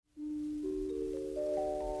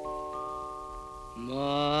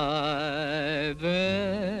My best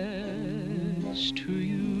to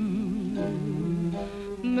you,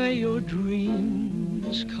 may your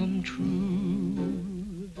dreams come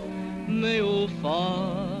true, may old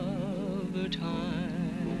Father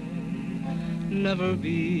Time never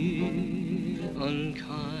be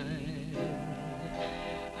unkind,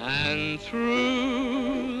 and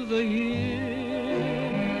through the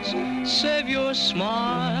years save your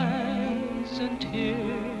smiles and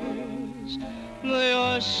tears. They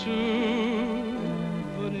are souvenirs.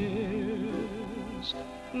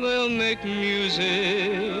 They'll make music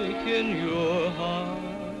in your heart.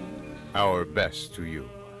 Our best to you.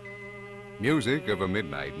 Music of a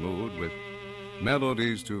midnight mood with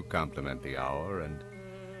melodies to complement the hour and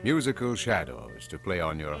musical shadows to play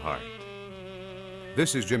on your heart.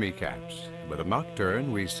 This is Jimmy Capps with a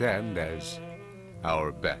nocturne we send as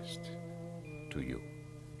our best to you.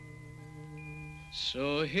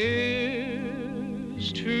 So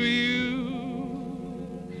here's to you,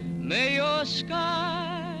 may your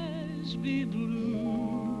skies be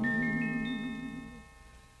blue,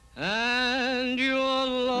 and your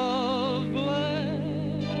love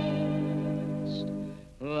blessed,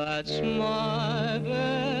 that's my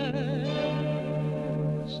best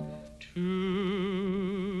to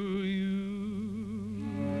you.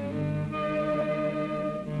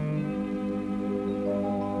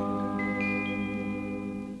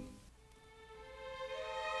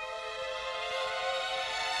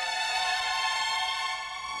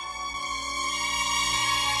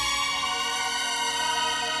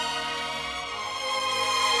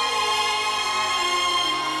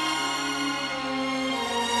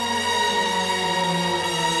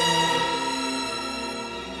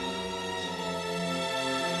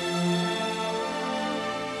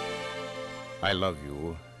 I love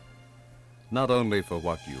you, not only for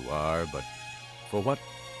what you are, but for what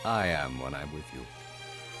I am when I'm with you.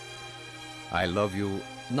 I love you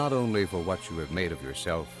not only for what you have made of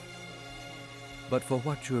yourself, but for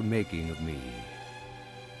what you're making of me.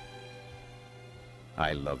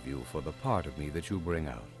 I love you for the part of me that you bring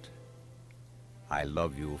out. I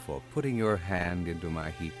love you for putting your hand into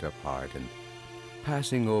my heaped-up heart and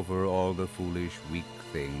passing over all the foolish, weak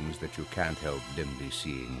things that you can't help dimly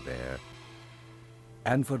seeing there,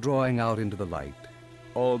 and for drawing out into the light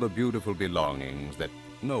all the beautiful belongings that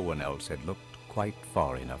no one else had looked quite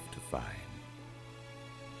far enough to find.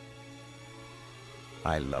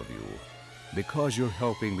 I love you because you're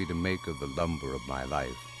helping me to make of the lumber of my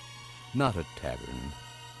life not a tavern,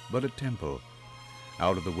 but a temple,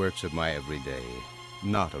 out of the works of my everyday,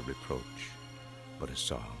 not a reproach, but a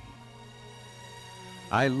song.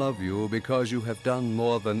 I love you because you have done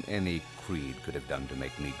more than any creed could have done to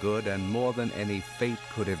make me good, and more than any fate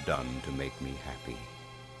could have done to make me happy.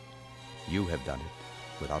 You have done it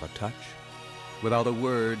without a touch, without a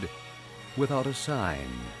word, without a sign.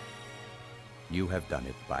 You have done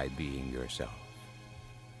it by being yourself.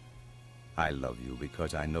 I love you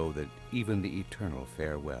because I know that even the eternal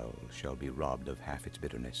farewell shall be robbed of half its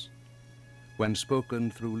bitterness when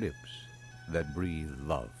spoken through lips that breathe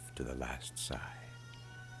love to the last sigh.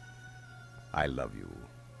 I love you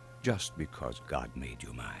just because God made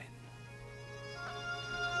you mine.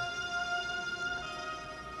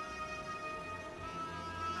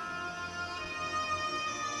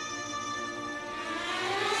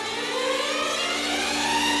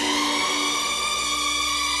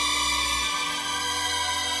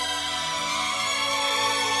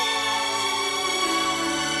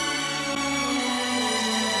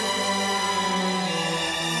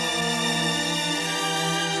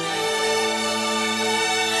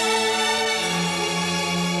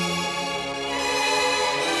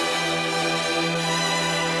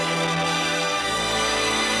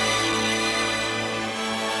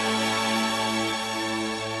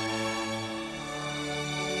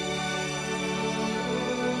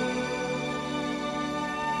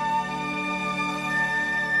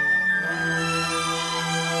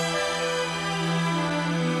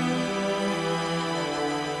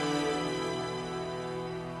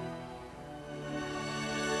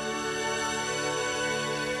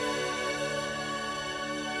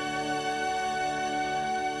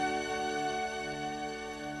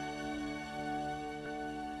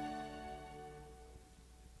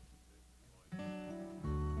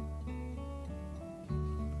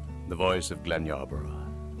 The voice of Glenn Yarborough.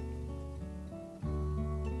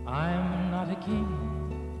 I'm not a king,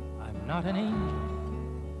 I'm not an angel,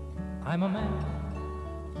 I'm a man.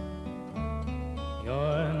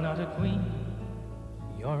 You're not a queen,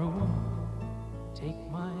 you're a woman, take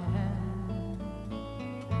my hand.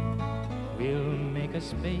 We'll make a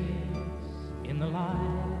space in the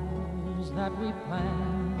light adventures that we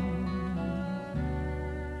planned,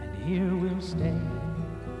 and here we'll stay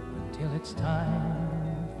until it's time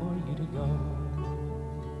for you to go.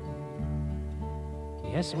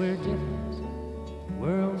 Yes, we're different,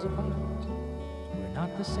 worlds apart, we're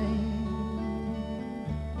not the same.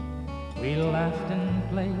 We laughed and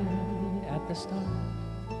played at the start,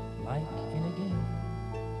 like in a game.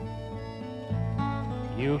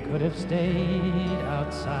 You could have stayed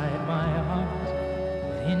outside my heart,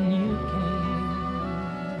 but in you came.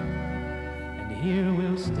 And here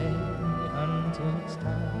we'll stay until it's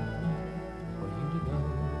time for you to go.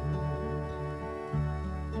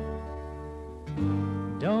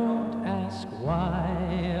 Don't ask why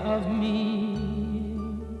of me.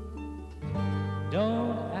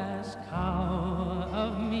 Don't ask how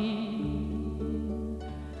of me.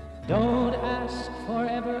 Don't ask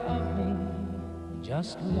forever of me.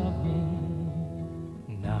 Just love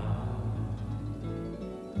me now.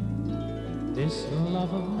 This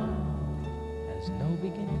love of mine has no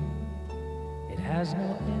beginning. It has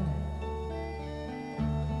no end.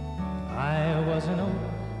 I was an oak,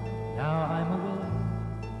 now I'm a willow.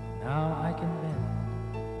 Now I can bend.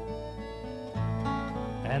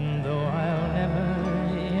 And though I'll never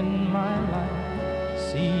in my life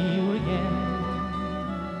see you again,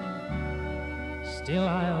 still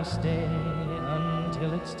I'll stay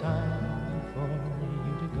until it's time for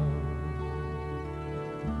you to go.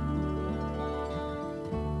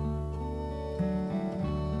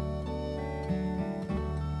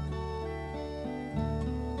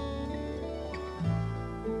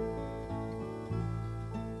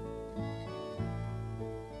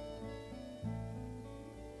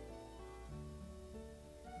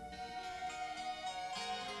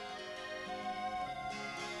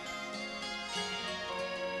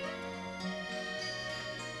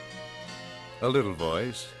 A little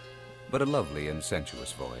voice, but a lovely and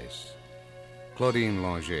sensuous voice. Claudine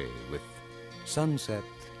Langer with Sunset,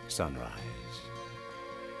 Sunrise.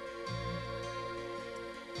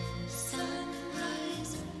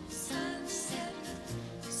 Sunrise, sunset,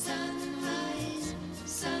 sunrise,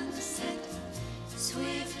 sunset,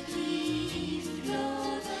 swiftly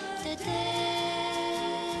flow the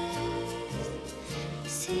days.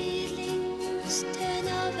 Seedlings turn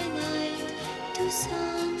overnight to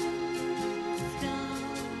sunflowers,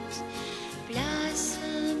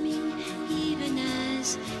 blossoming even as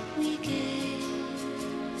we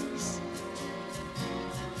gaze.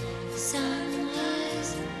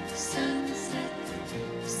 Sunrise, sunset,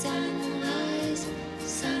 sunrise,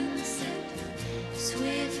 sunset,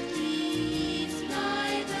 swiftly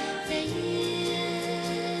fly the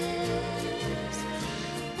years.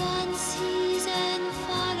 One season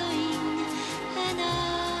following another,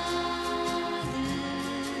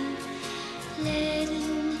 laden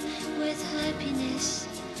with happiness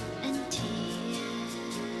and tears.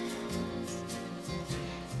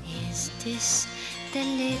 Is this the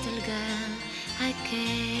little girl I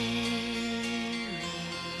carry?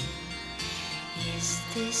 Is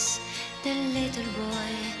this the little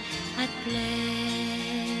boy at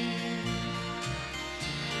play?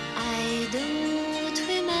 I don't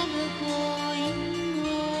remember growing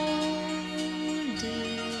older.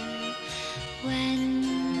 When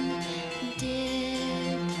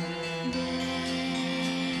did they?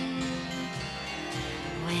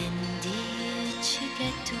 When did she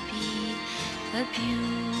get to be a beauty?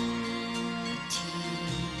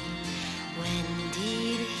 When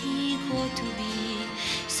did he grow to be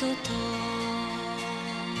so tall?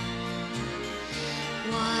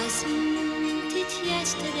 Wasn't it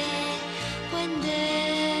yesterday when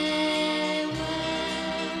they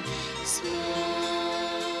were small?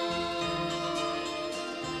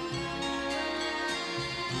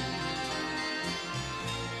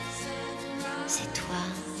 C'est toi,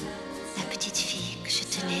 la petite fille que je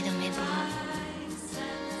tenais dans mes bras.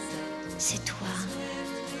 C'est toi,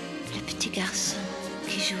 le petit garçon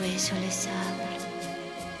qui jouait sur le sable.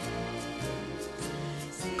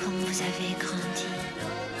 Comme vous avez grandi,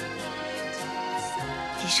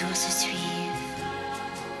 les jours se suivent,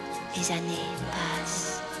 les années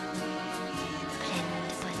passent, pleines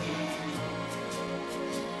de bonheur.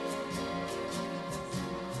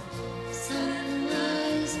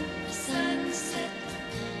 Sunrise, sunset,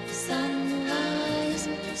 sunrise,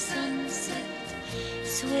 sunset,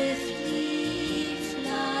 swiftly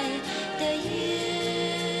fly the years.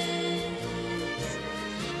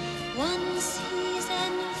 One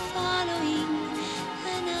season following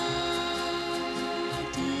another,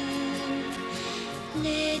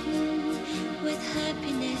 laden with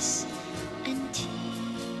happiness and tears.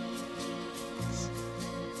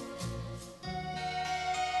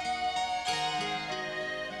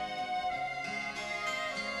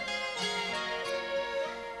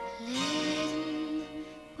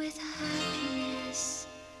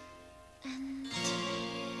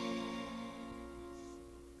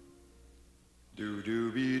 Do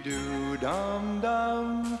do be do dum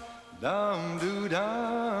dum dum do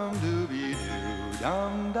dum do be do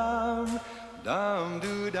dum dum dum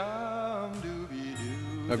do dum do be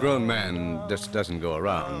do. A grown man just doesn't go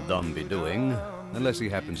around dum-be-doing unless he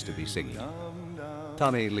happens to be singing.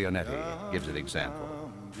 Tommy Leonetti gives an example.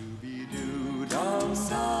 Dum dum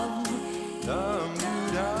dum do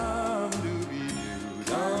dum do be do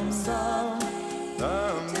dum dum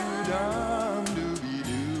dum do dum do be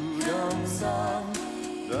do dum dum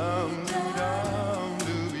dum do dum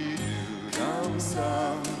do be do dum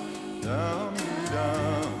dum dum do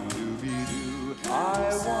dum do be do. I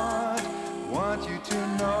want you to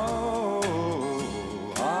know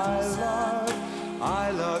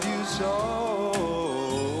I love you so.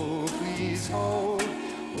 Please hold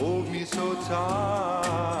me so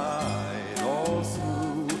tight all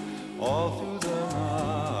through the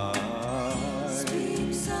night.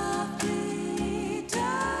 Speak softly,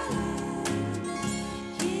 darling.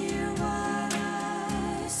 Hear what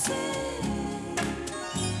I say.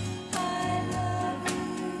 I love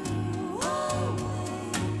you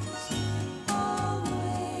always,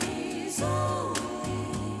 always, always.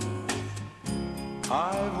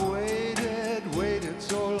 I've waited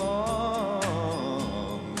so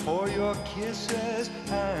long for your kisses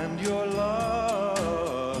and your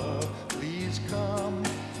love. Please come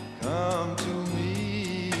to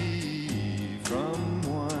me from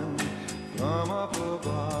up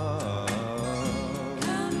above.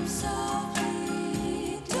 Come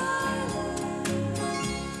softly, darling.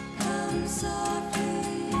 Come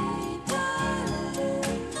softly, darling.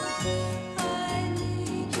 I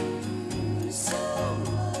need you so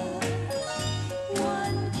much.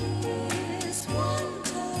 One kiss, one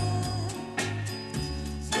touch.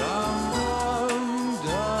 Dum dum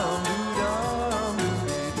dum do dum do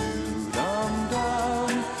dum dum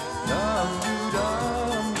dum do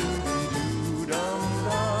dum do dum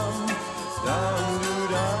dum dum do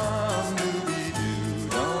dum do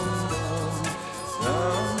dum dum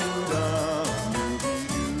dum do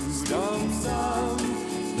dum dum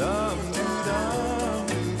dum do dum do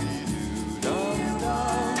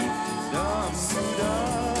dum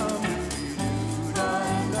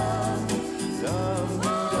dum dum do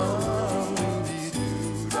dum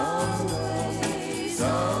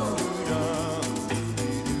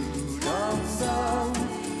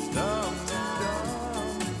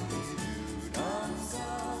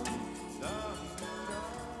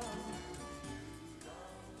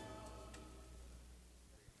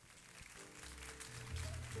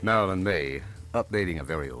Marilyn May updating a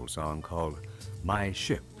very old song called My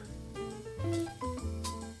Ship.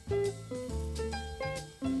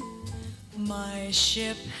 My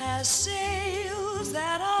ship has sails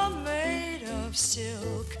that are made of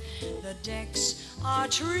silk. The decks are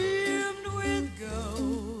trimmed with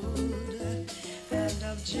gold. And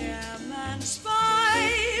of jam and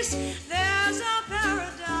spice, there's a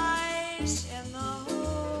paradise in the hold.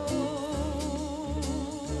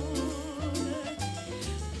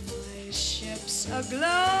 My ship's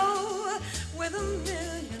aglow with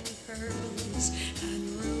 1,000,000 pearls, and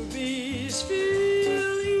rubies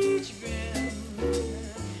fill each bend.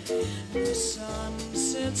 The sun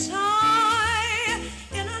sits high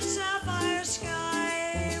in a sapphire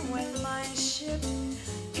sky when my ship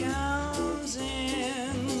comes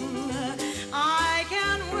in. I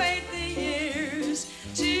can't wait the years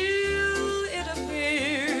till it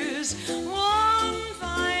appears one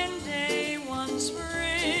fine day, one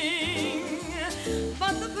spring.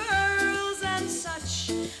 But the pearls and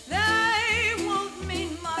such, they won't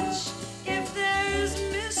mean much if there's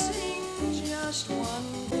missing just one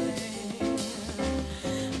thing.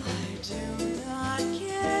 I do not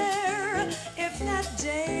care if that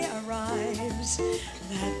day arrives.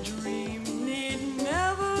 That dream need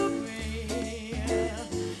never be.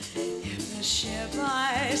 If the ship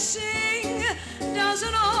I sing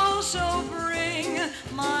doesn't also bring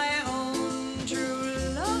my own true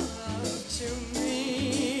love to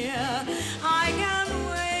me, I can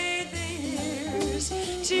wait the years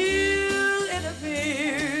till it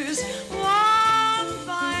appears one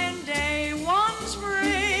fine day, one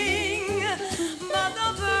spring. But the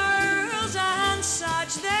pearls and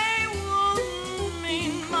such, they won't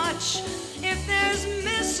mean much if there's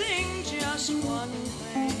missing just one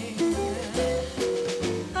thing.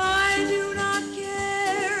 I do not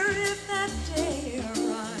care if that day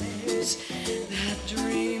arrives. That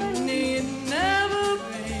dream need never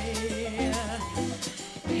be.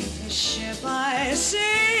 If the ship I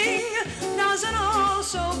sing doesn't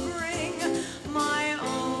also bring my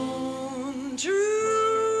own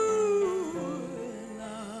true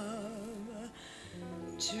love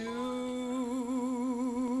to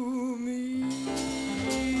me.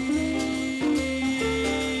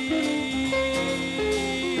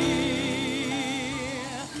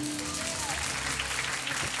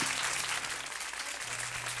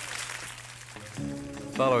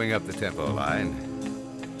 going up the tempo line,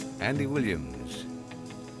 Andy Williams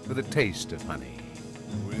with A Taste of Honey.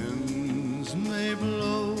 Winds may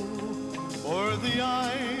blow o'er the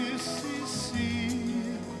icy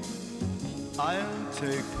sea, I'll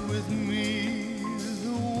take with me the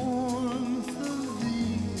warmth of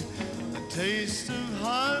thee, a taste of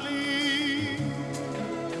honey,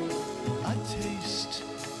 a taste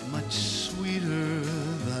much sweeter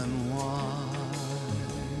than wine.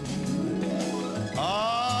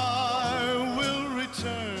 I will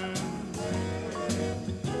return,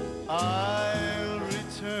 I'll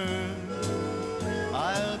return,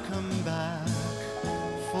 I'll come back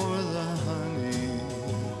for the honey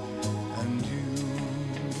and you.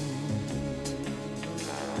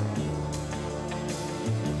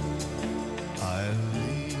 I'll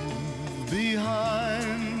leave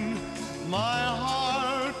behind my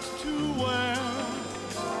heart to wear,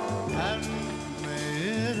 and may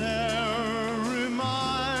it e'er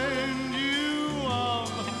remind you of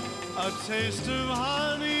a taste of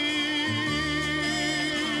honey,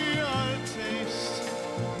 a taste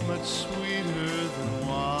much sweeter than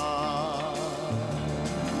wine.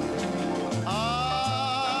 I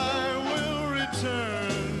will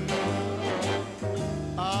return,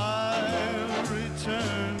 I'll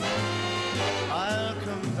return, I'll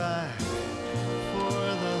come back for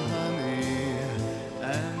the honey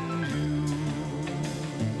and you.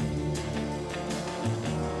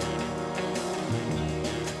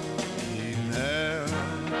 He never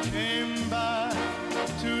came back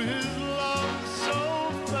to his love so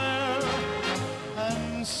fair,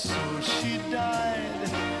 and so she died,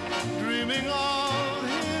 dreaming of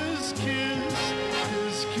his kiss.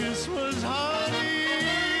 His kiss was honey,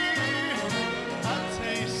 a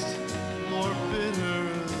taste more bitter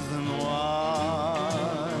than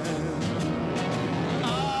wine. I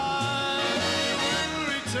will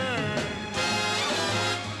return,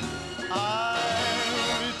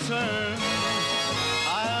 I'll return,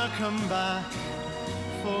 I'll come back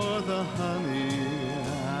for the honey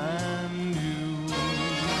and you.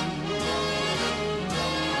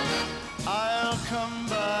 I'll come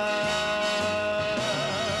back,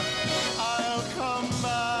 I'll come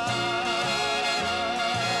back,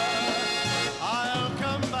 I'll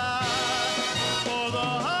come back for the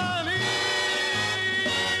honey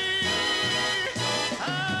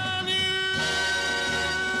and you.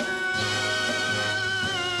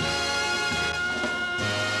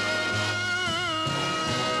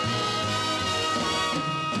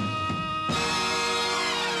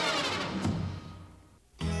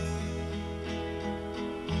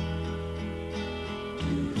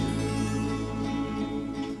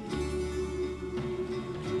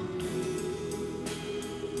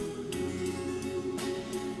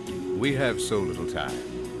 We have so little time.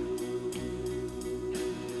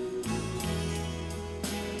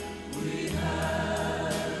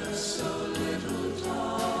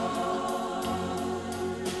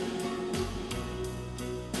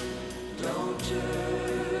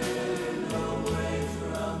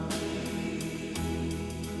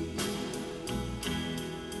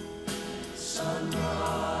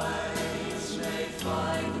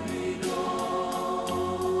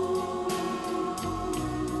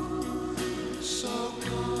 So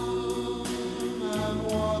come and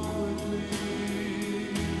walk with me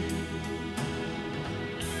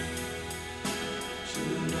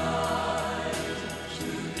tonight,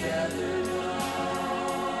 together now.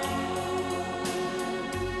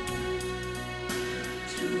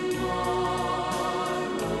 Tomorrow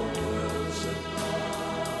worlds apart.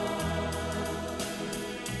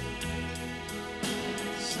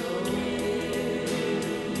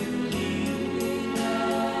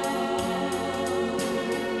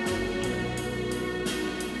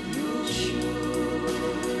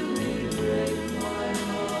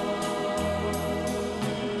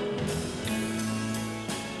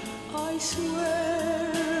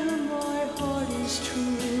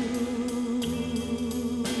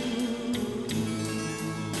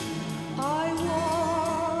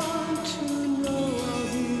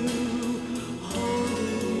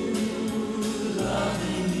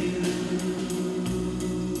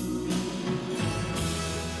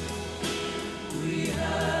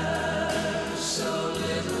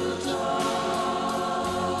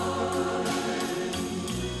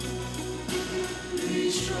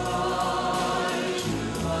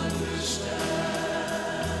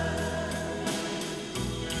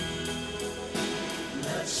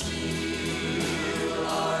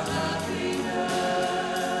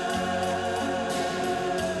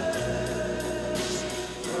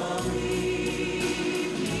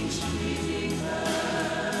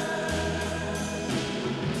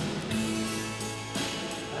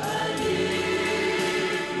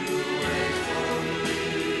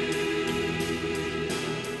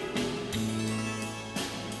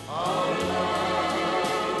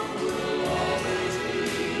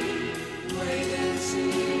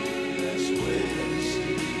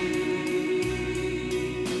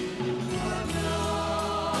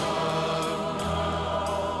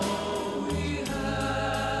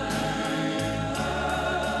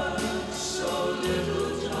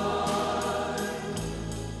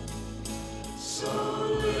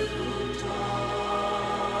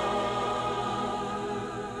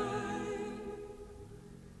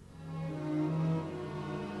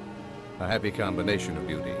 A happy combination of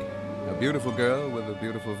beauty. A beautiful girl with a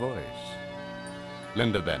beautiful voice.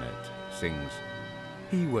 Linda Bennett sings,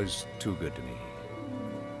 "He Was Too Good to Me."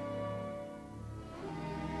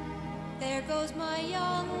 There goes my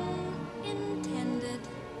young intended.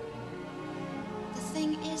 The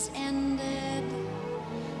thing is ended.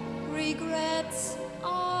 Regrets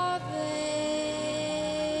are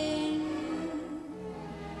vain.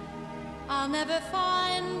 I'll never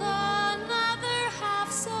find another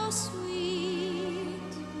half so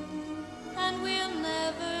sweet, and we'll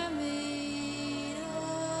never meet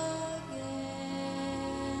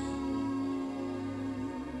again.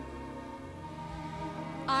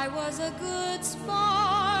 I was a good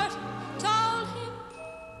sport, told him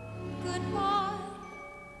goodbye.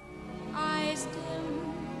 Eyes dim,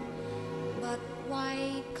 but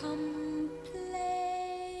why complain?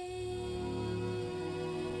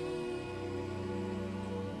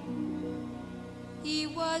 He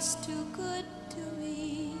was too good to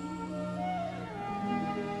me.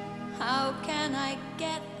 How can I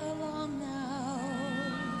get along now?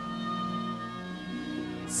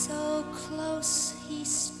 So close he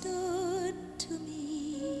stood to me.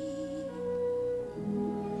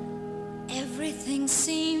 Everything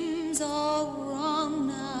seems all wrong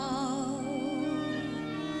now.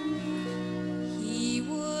 He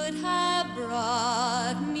would have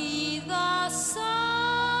brought me the sun,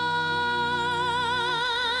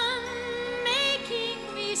 making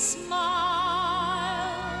me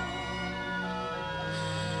smile.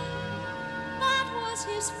 That was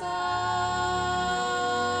his fun.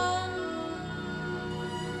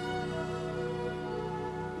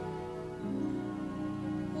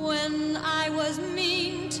 When I was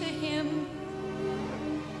mean to him,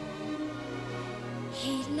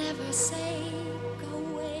 he'd never say, "Go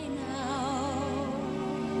away now."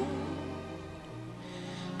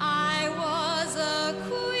 I was a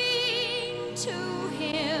queen to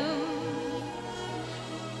him.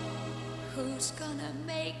 Who's gonna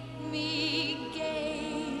make me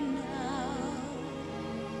gay now?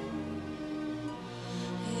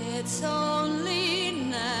 It's only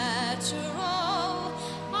natural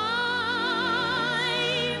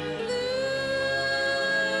I'm blue.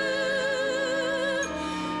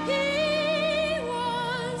 He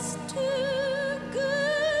was too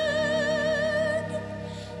good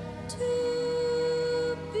to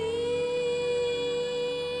be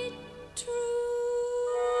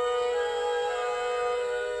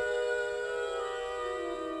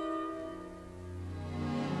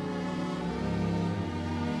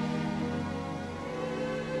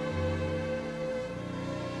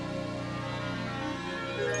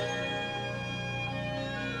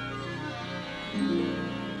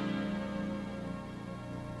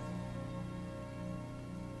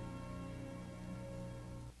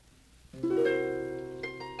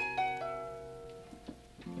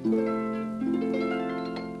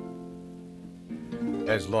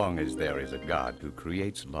As long as there is a God who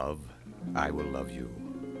creates love, I will love you.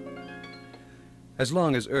 As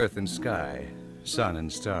long as earth and sky, sun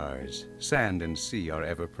and stars, sand and sea are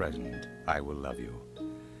ever present, I will love you.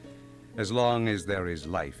 As long as there is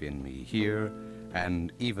life in me here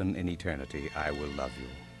and even in eternity, I will love you.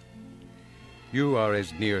 You are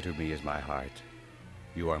as near to me as my heart.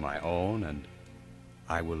 You are my own, and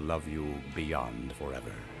I will love you beyond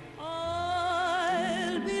forever.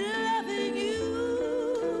 I'll be loving you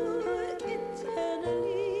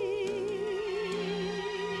eternally,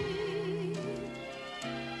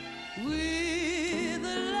 with a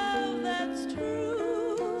love that's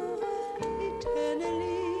true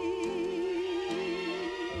eternally.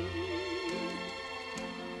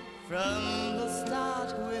 From the start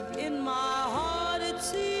within my heart, it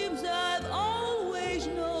seems I've always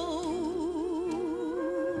known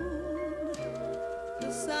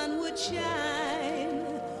the sun would shine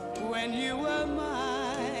when you were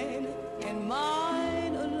mine and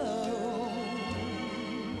mine alone.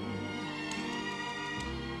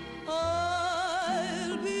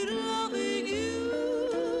 I'll be loving you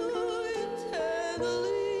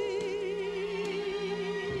eternally.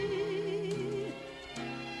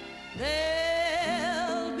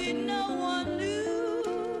 There'll be no one new,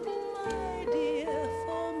 my dear,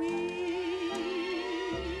 for me.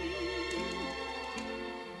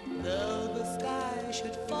 Though the sky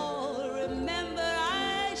should fall, remember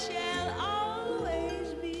I shall always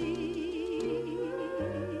be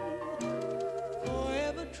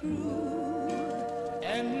forever true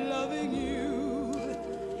and loving you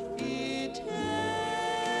eternally.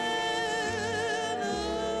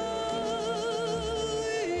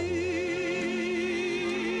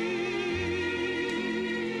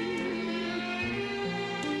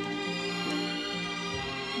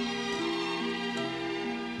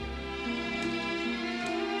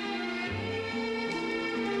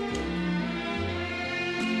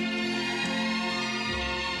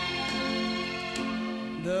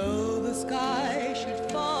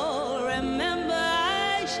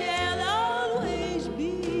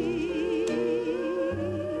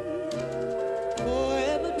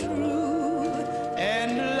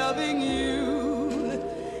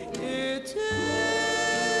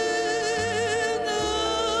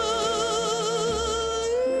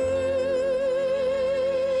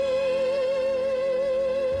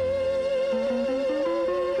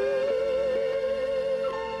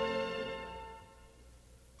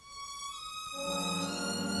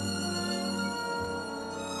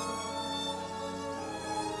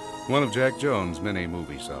 One of Jack Jones' many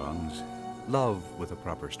movie songs, Love with a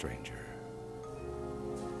Proper Stranger.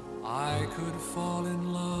 I could fall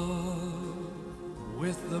in love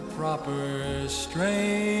with the proper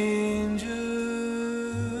stranger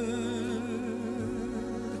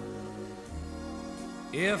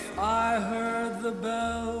if I heard the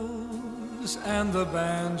bells and the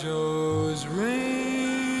banjos ring,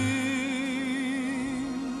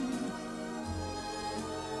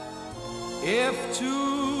 if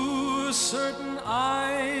to certain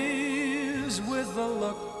eyes with the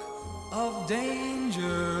look of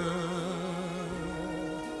danger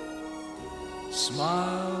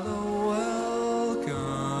smiled a welcome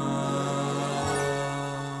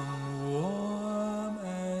warm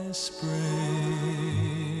as spring,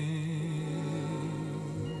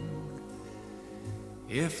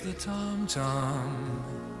 if the tom-tom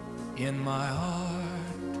in my heart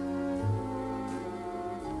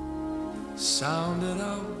sounded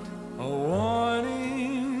out a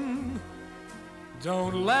warning,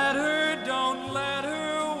 don't let her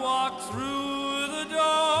walk through the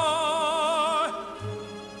door.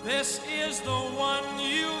 This is the one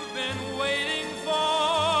you've been waiting for.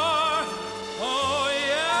 Oh,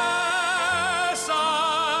 yes,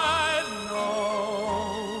 I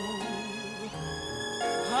know.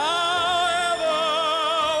 However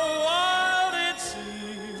wild it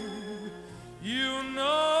seems, you know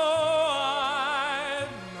I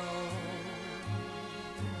know.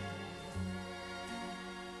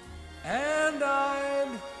 And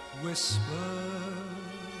I'd whisper,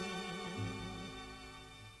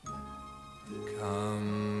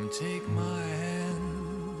 come take my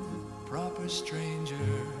hand, proper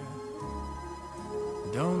stranger.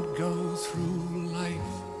 Don't go through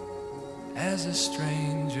life as a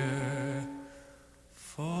stranger,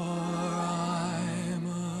 for I'm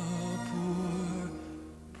a poor,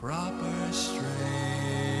 proper stranger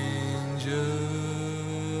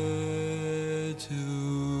too.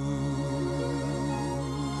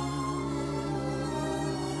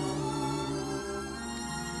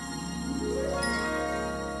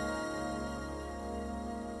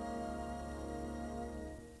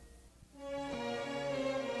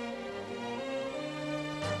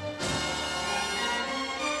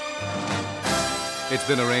 It's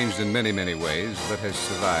been arranged in many, many ways, but has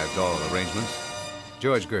survived all arrangements.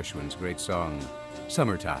 George Gershwin's great song,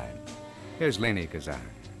 Summertime. Here's Leni Kazan.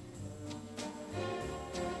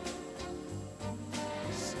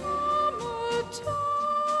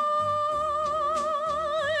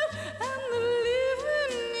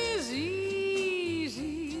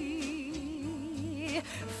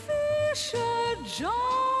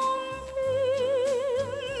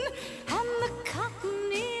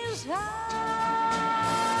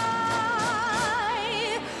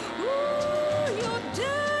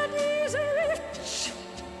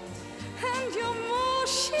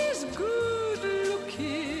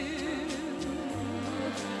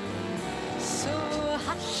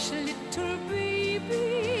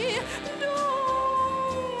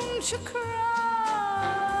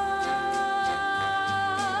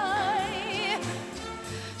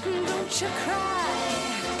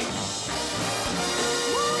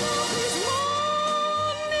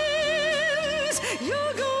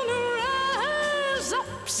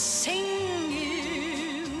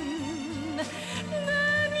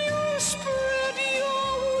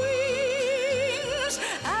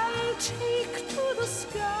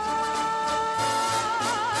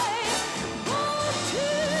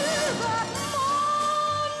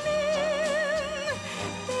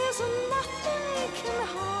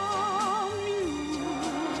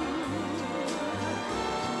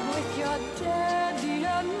 Your daddy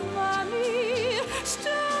and mommy,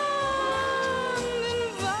 stop.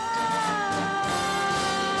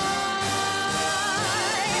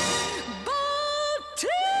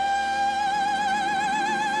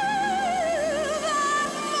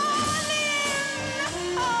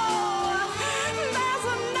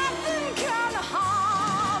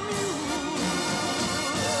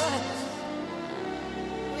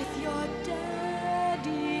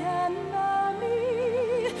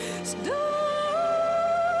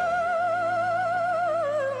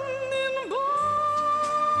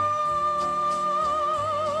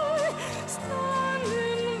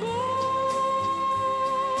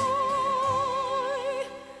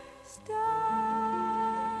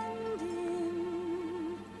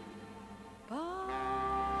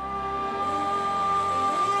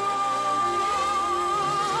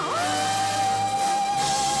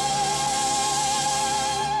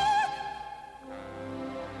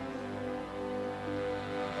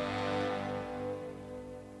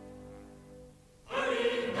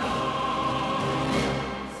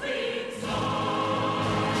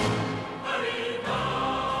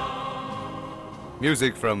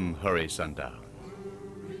 Music from Hurry Sundown.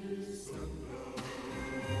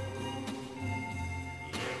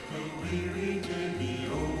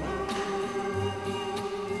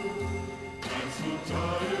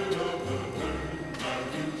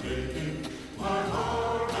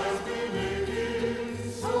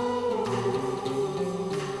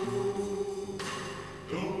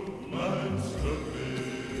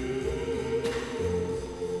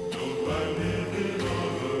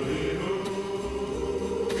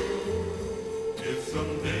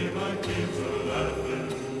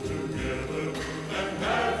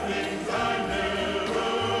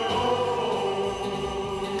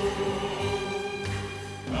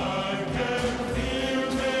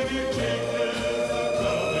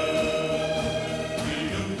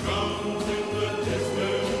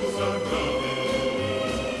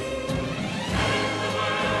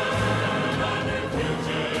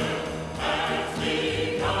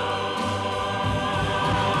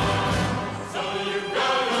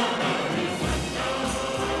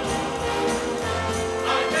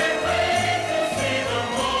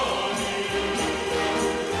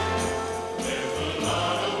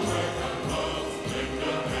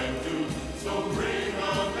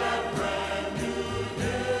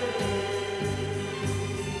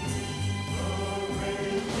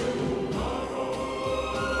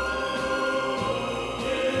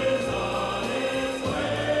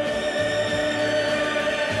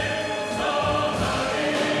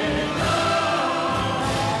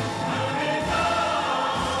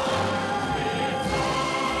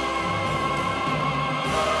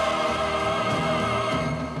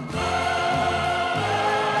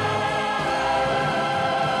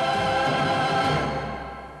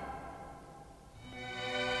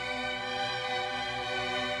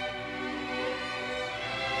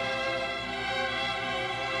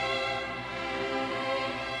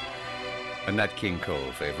 A Nat King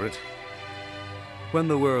Cole favorite. When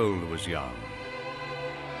the World Was Young.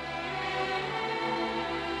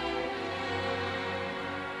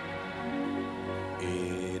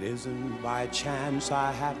 It isn't by chance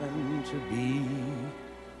I happen to be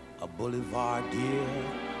a boulevardier,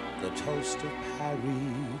 the toast of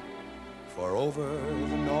Paris. For over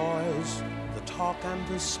the noise, the talk and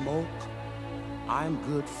the smoke, I'm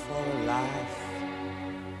good for a laugh,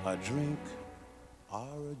 a drink,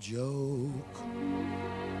 or a joke.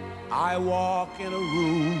 I walk in a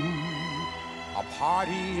room, a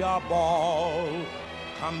party, a ball.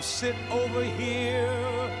 Come sit over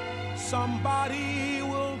here, somebody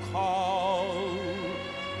will call.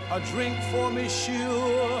 A drink for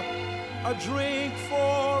monsieur, a drink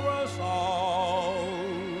for us all.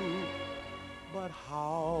 But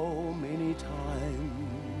how many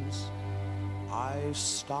times I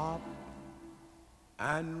stop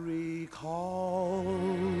and recall.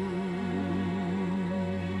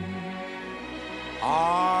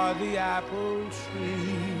 Are the apple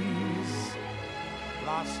trees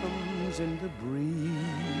blossoms in the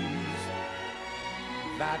breeze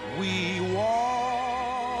that we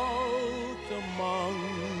walked among,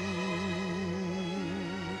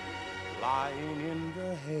 lying in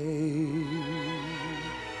the hay,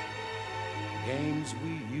 games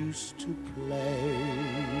we used to play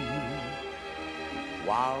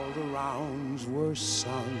while the rounds were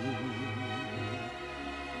sung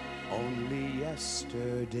only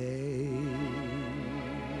yesterday,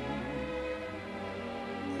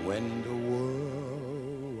 when the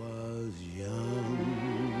world was young.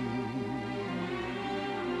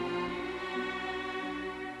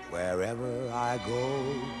 Wherever I go,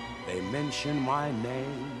 they mention my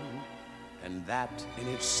name, and that in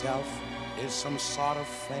itself is some sort of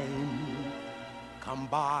fame. Come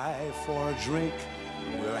by for a drink,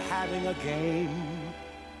 we're having a game.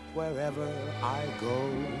 Wherever I go,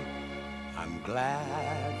 I'm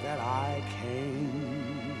glad that I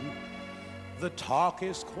came. The talk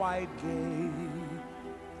is quite gay,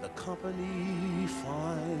 the company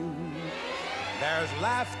fine. There's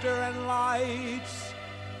laughter and lights,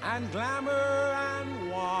 and glamour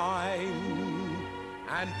and wine,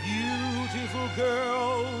 and beautiful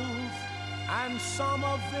girls, and some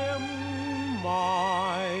of them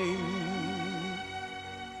mine.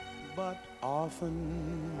 But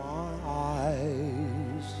often my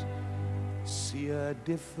eyes see a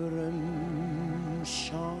different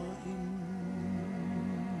shine.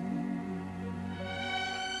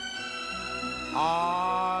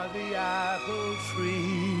 Are the apple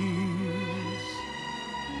trees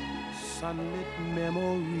sunlit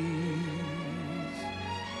memories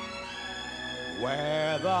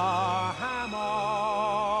where the hammock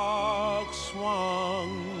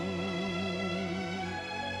swung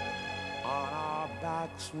on our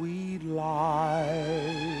backs nights we'd lie,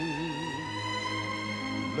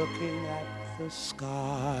 looking at the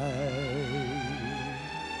sky,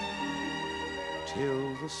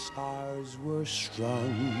 till the stars were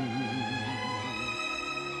strung.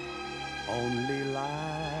 Only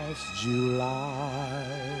last July,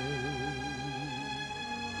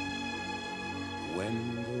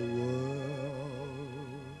 when the world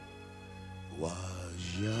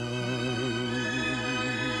was young.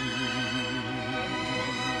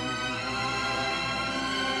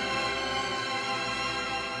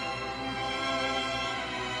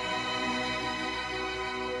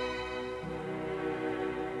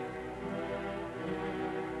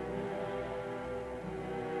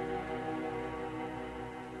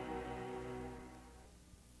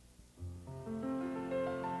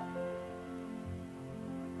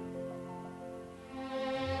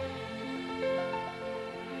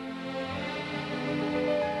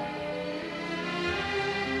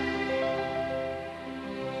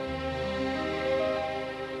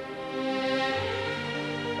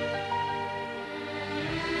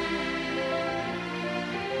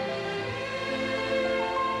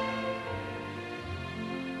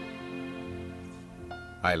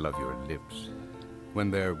 I love your lips when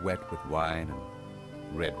they're wet with wine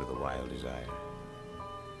and red with a wild desire.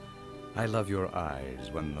 I love your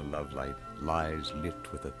eyes when the love light lies lit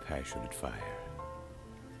with a passionate fire.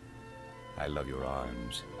 I love your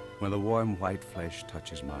arms when the warm white flesh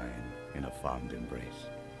touches mine in a fond embrace.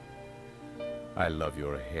 I love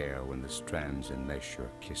your hair when the strands enmesh your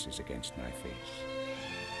kisses against my face.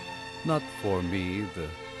 Not for me the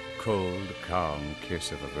cold, calm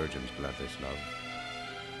kiss of a virgin's bloodless love.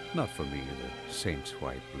 Not for me the saint's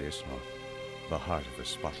white bliss, nor the heart of a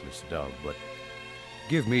spotless dove, but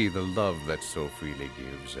give me the love that so freely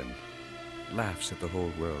gives and laughs at the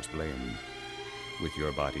whole world's blame. With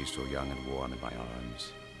your body so young and warm in my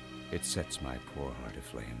arms, it sets my poor heart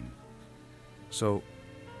aflame. So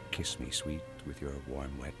kiss me, sweet, with your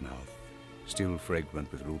warm, wet mouth, still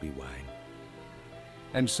fragrant with ruby wine,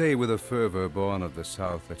 and say with a fervor born of the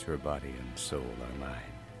south that your body and soul are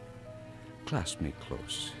mine. Clasp me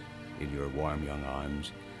close in your warm young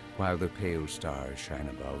arms while the pale stars shine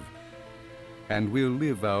above, and we'll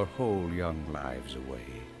live our whole young lives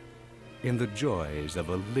away in the joys of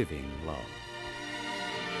a living love.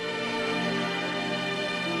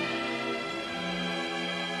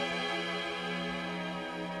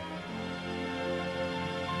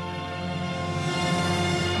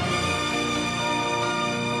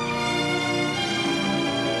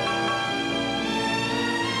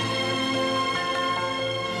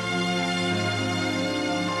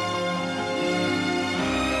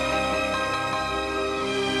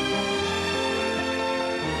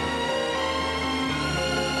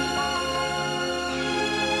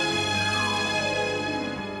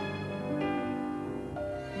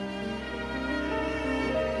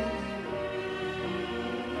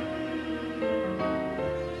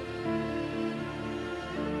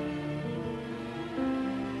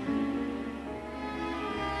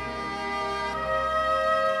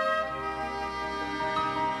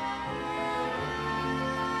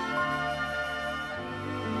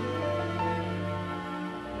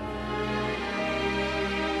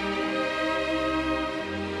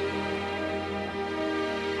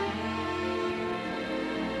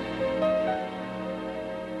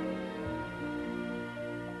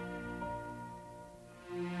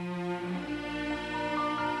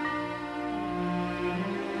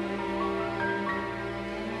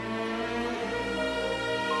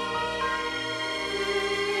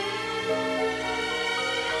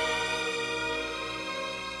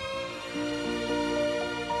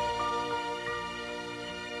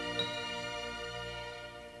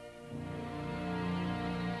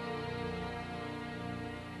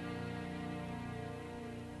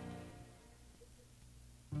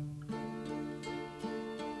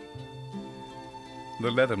 The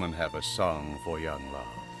Lettermen have a song for young love.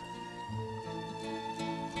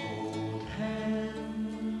 Hold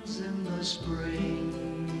hands in the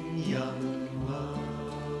spring, young love,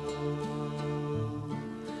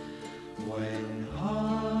 when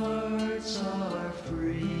hearts are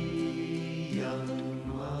free, young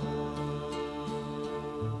love,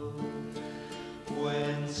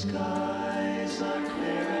 when skies are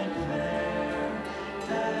clear and fair,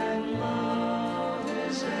 and love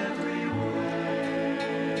is everywhere.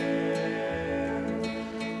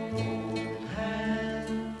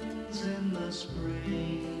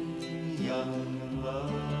 Spring, young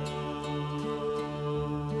love.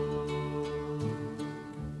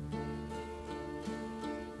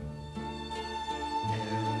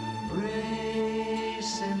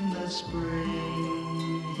 Embrace in the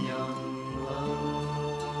spring,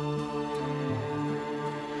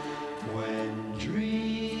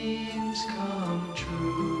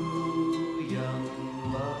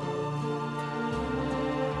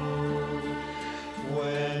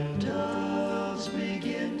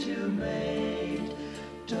 to mate.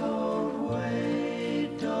 Don't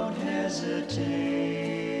wait, don't hesitate.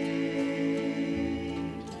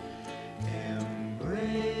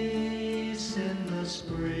 Embrace in the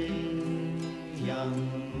spring,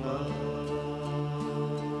 young love.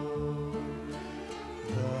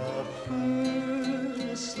 The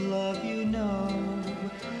first love you know,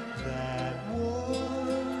 that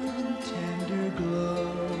warm, tender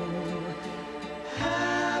glow,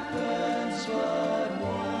 happens but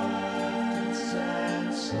once,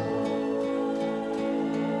 and so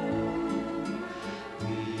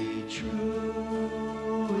be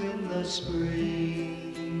true in the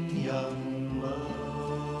spring, young love.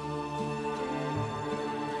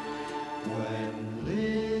 When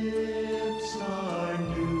lips are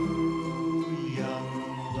new, young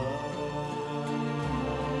love,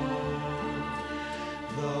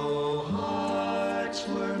 though hearts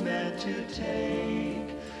were meant to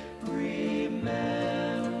take, remember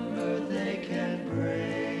they can break.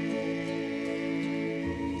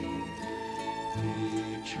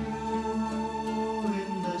 Be true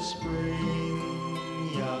in the spring,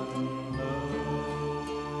 young love.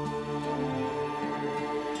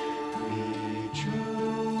 Be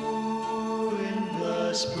true in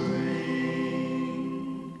the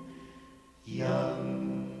spring, young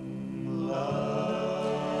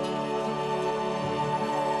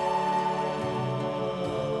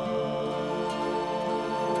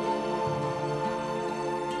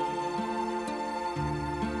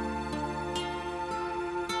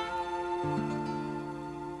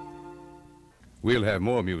We'll have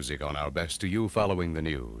more music on our Best to You following the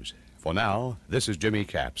news. For now, this is Jimmy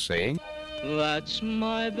Capps saying, That's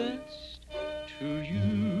my best to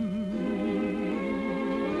you.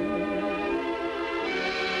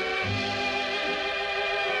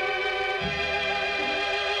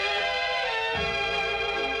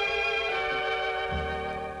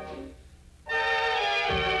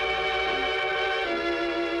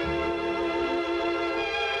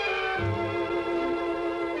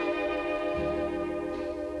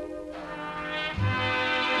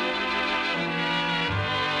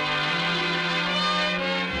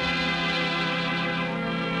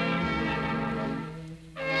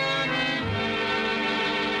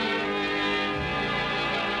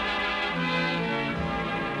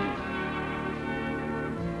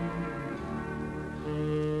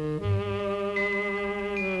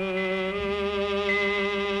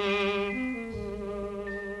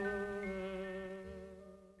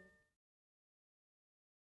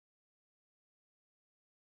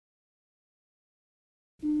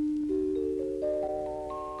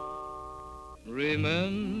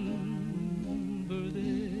 Remember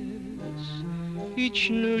this, each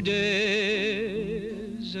new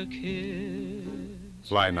day's a kiss.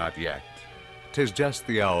 Fly not yet. 'Tis just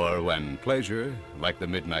the hour when pleasure, like the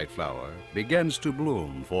midnight flower, begins to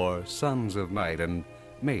bloom for sons of night and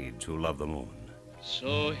maids who love the moon.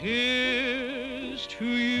 So here's to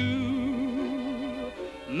you,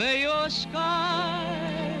 may your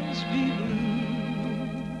skies be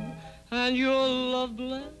blue, and your love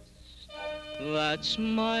blessed. That's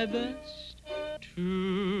my best to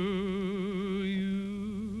you.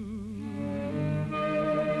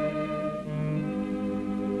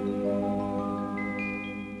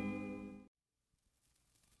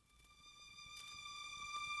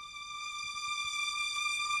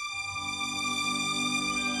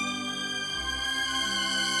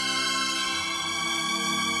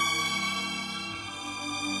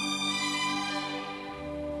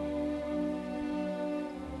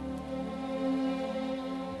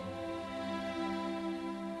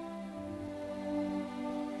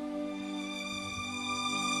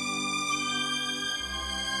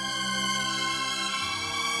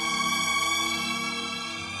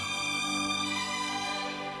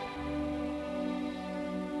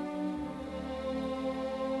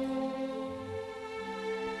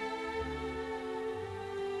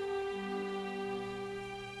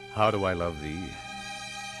 How do I love thee?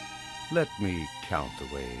 Let me count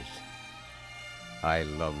the ways. I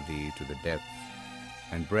love thee to the depth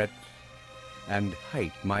and breadth and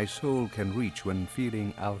height my soul can reach when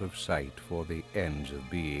feeling out of sight for the ends of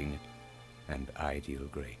being and ideal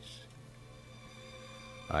grace.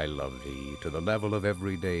 I love thee to the level of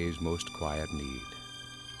every day's most quiet need,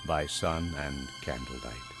 by sun and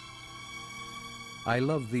candlelight. I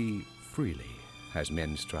love thee freely as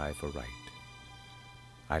men strive for right.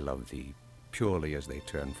 I love thee purely as they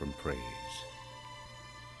turn from praise.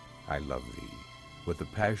 I love thee with the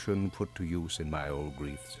passion put to use in my old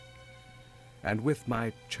griefs, and with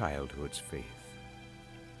my childhood's faith.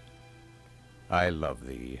 I love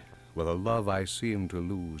thee with a love I seem to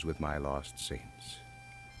lose with my lost saints.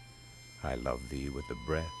 I love thee with the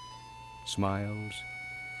breath, smiles,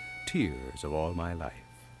 tears of all my life.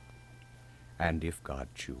 And if God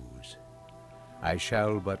choose, I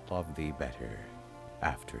shall but love thee better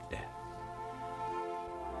after death.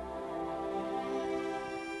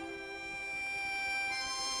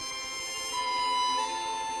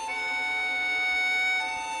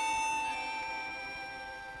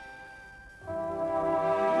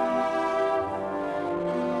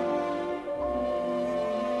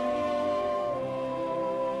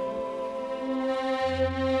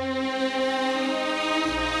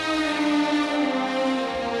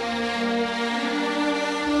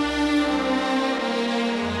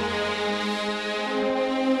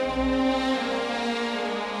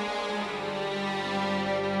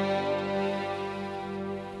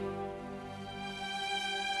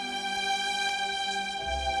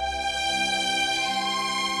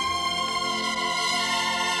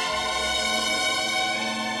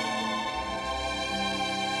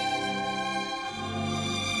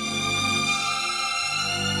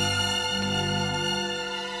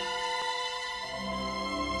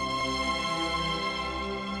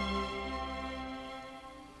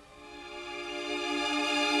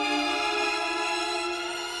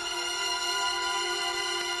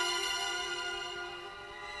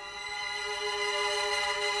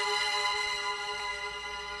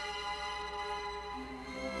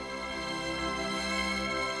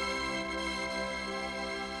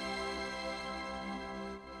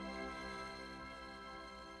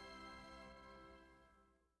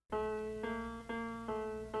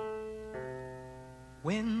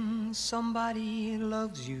 When somebody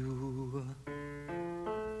loves you,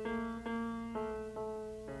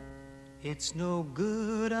 it's no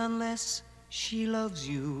good unless she loves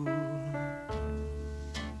you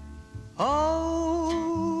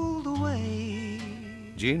all the way.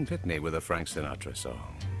 Gene Pitney with a Frank Sinatra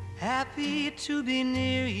song. Happy to be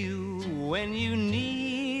near you when you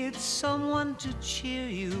need someone to cheer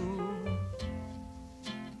you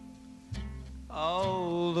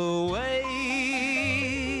all the way.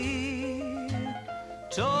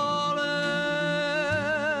 Taller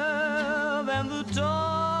than the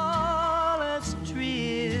tallest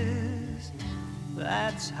tree is,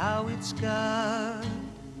 that's how it's got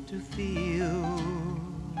to feel.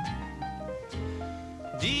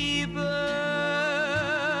 Deeper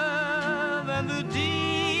than the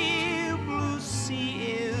deep blue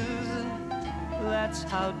sea is, that's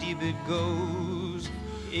how deep it goes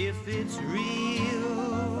if it's real.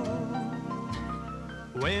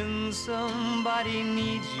 When somebody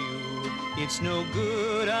needs you, it's no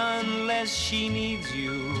good unless she needs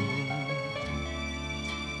you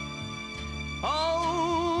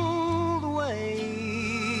all the way.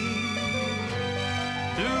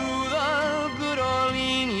 Through the good or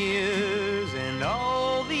lean years and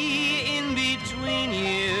all the in-between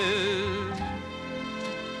years,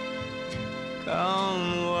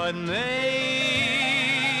 come what may.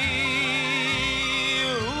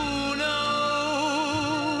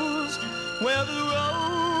 Where the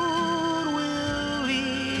road will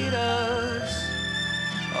lead us,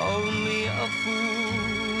 only a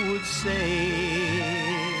fool would say.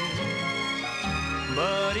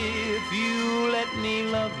 But if you let me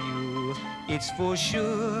love you, it's for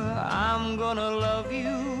sure I'm gonna love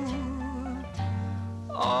you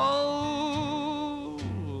all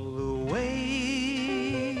the way.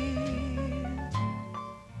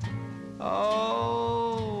 All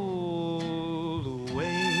the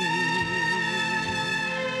way.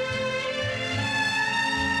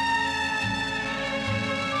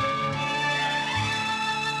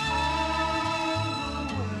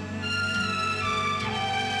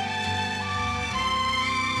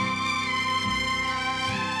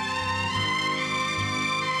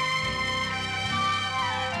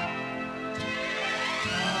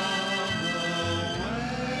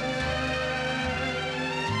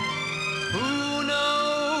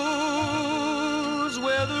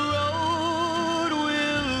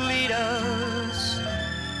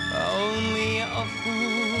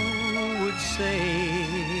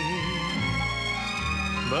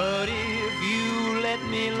 But if you let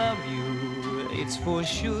me love you, it's for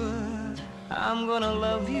sure I'm gonna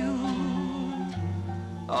love you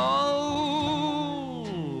all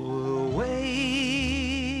the way,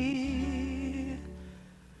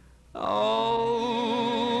 all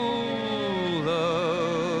the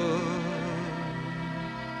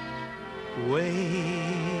way.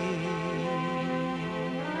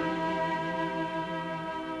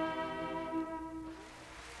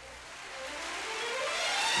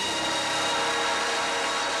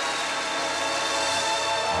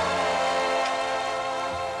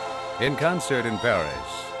 In concert in Paris,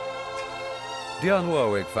 Dionne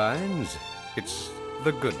Warwick finds it's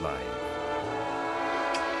the good life.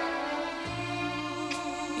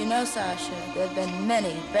 You know, Sasha, there have been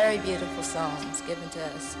many very beautiful songs given to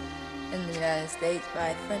us in the United States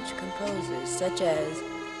by French composers, such as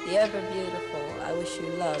the ever beautiful I Wish You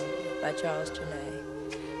Love by Charles Trenet.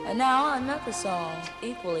 And now another song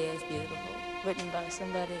equally as beautiful, written by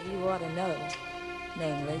somebody you ought to know,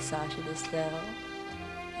 namely Sasha Distel,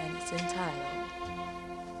 and it's entitled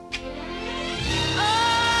Oh,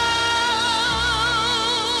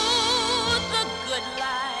 the good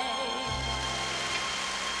life,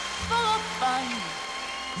 full of fun,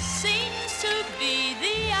 seems to be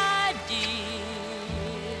the ideal.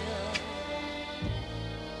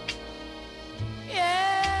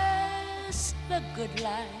 Yes, the good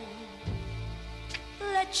life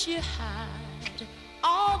lets you hide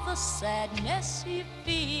all the sadness you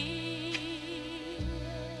feel.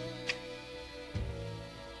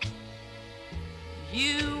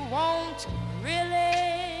 You won't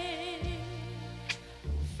really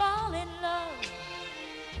fall in love,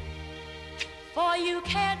 for you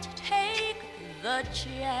can't take the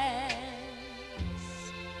chance.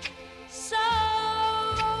 So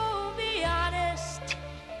be honest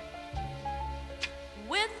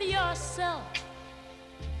with yourself.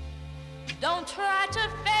 Don't try to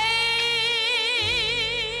fake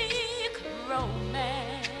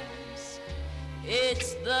romance.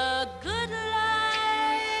 It's the good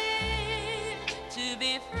life to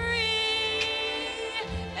be free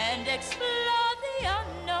and explore the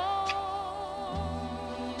unknown.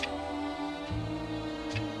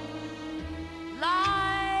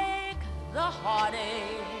 Like the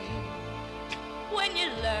heartache, when you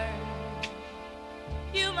learn,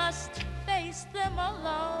 you must face them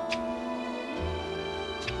alone.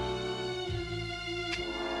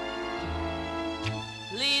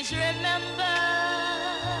 Please remember,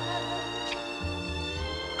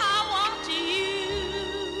 I want you,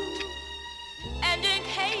 and in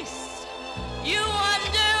case you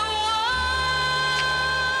wonder why,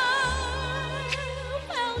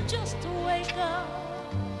 well, just wake up,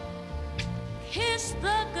 kiss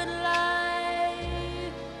the good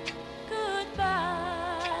life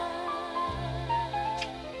goodbye.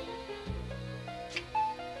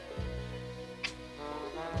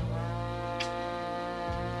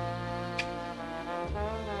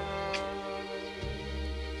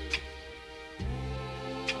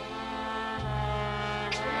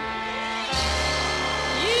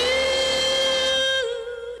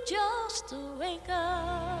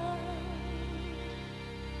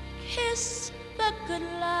 Kiss the good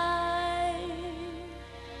life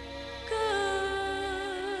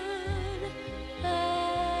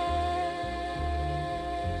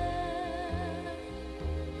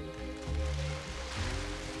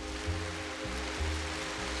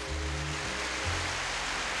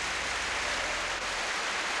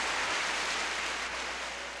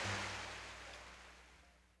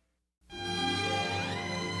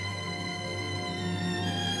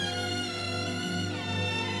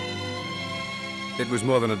It was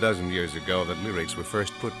more than a dozen years ago that lyrics were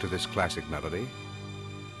first put to this classic melody.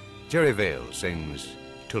 Jerry Vale sings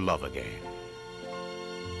To Love Again.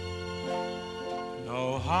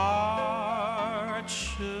 No heart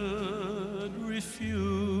should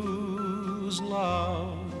refuse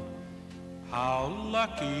love. How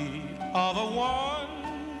lucky are the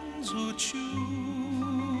ones who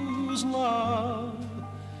choose love.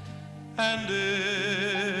 And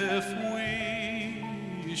if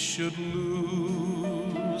we should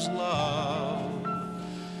lose love,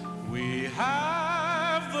 we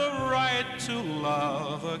have the right to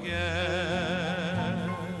love again.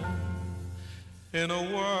 In a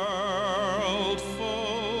world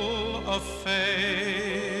full of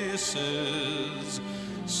faces,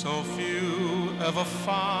 so few ever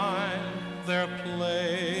find their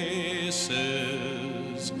places.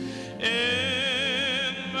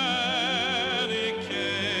 In many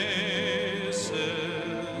cases,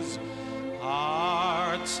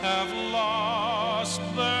 hearts have lost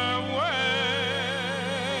their way.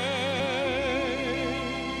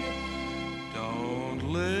 Don't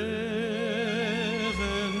live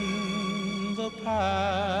in the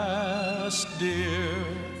past, dear.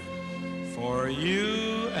 For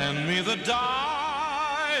you and me the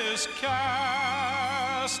die is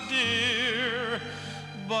cast, dear.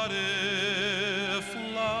 But if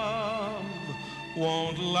love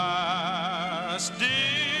won't last,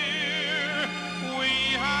 dear, we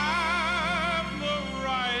have the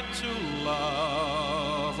right to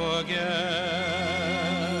love again.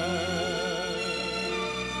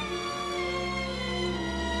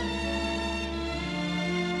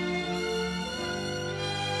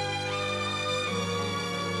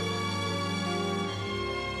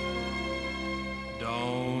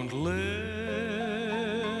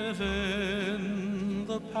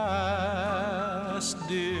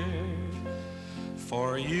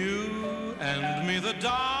 For you and me the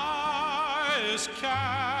die is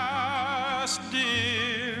cast,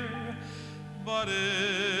 dear. But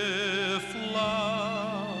if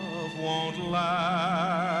love won't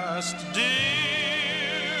last,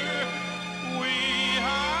 dear, we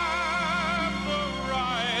have the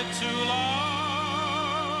right to love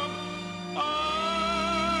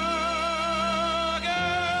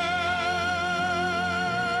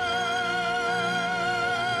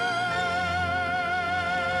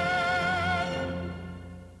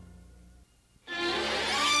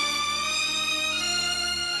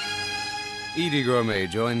Edie Gourmet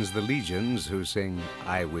joins the Legions who sing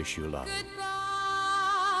I Wish You Love. Goodbye,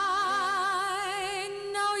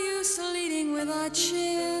 no use leading with our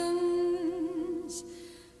chins.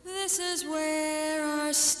 This is where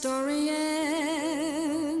our story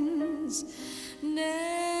ends.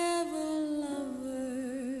 Never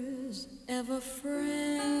lovers, ever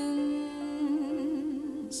friends.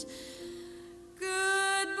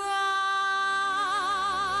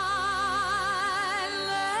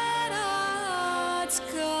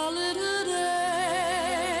 Call it a day,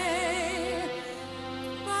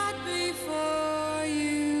 but before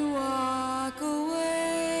you walk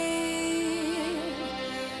away,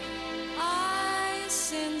 I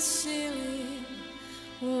sincerely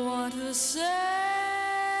want to say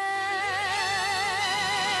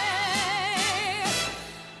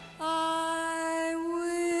I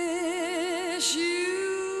wish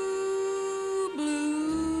you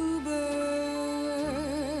bluebirds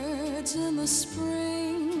in the spring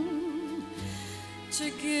to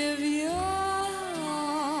give your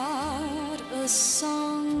heart a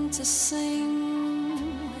song to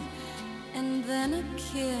sing, and then a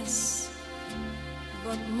kiss.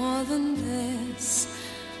 But more than this,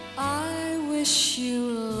 I wish you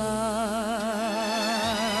love.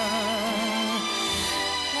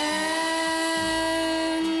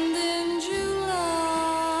 And in July,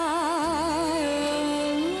 a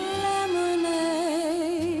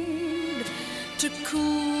lemonade to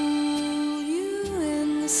cool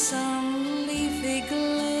some leafy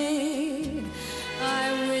glade.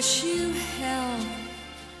 I wish you health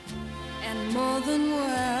and more than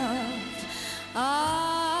wealth.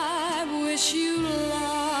 I wish you love.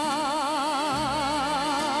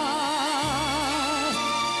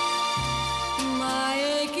 My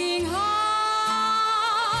aching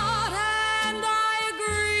heart and I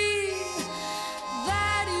agree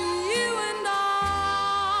that you and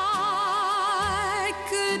I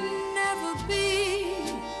could never be.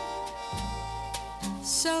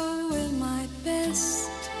 So will my best,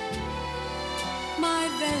 my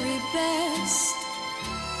very best,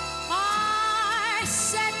 I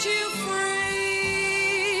set you free.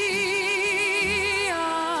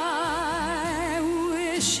 I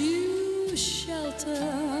wish you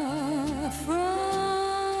shelter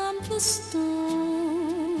from the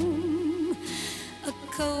storm, a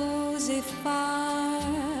cozy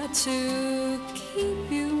fire to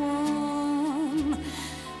keep you warm.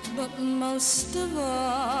 But most of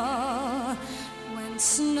all, when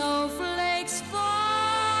snowflakes fall,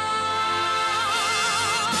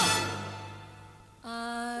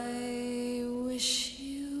 I wish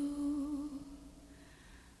you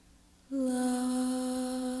love.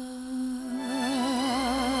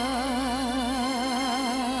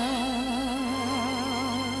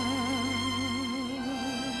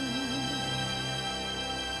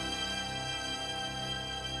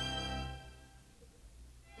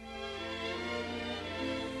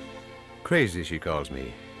 Crazy She Calls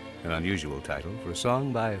Me, an unusual title for a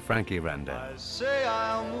song by Frankie Randall. I say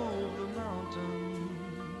I'll move the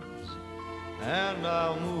mountains, and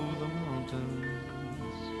I'll move the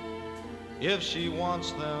mountains, if she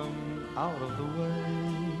wants them out of the way.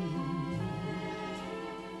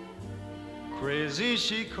 Crazy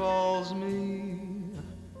she calls me,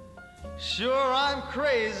 sure I'm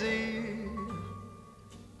crazy,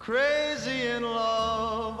 crazy in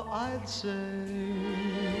love I'd say.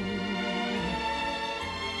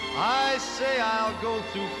 I say I'll go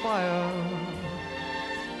through fire,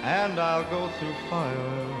 and I'll go through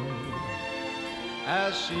fire,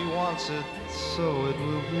 as she wants it, so it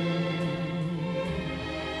will be.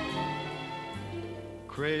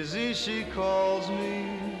 Crazy she calls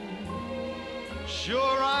me,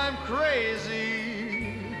 sure I'm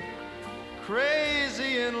crazy,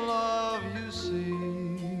 crazy in love, you see.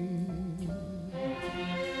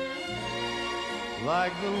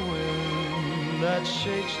 Like the wind that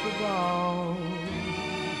shakes the bough,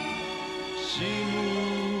 she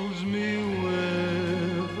moves me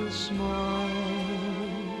with a smile.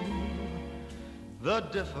 The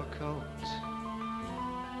difficult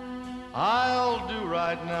I'll do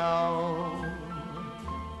right now,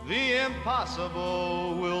 The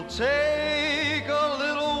impossible will take a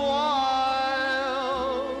little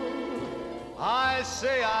while. I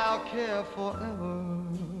say I'll care forever,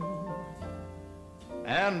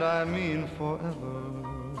 and I mean forever,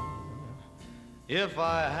 if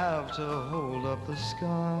I have to hold up the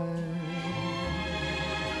sky.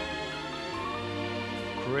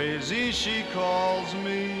 Crazy she calls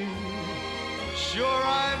me, sure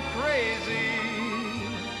I'm crazy,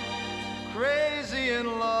 crazy in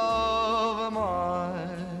love am I.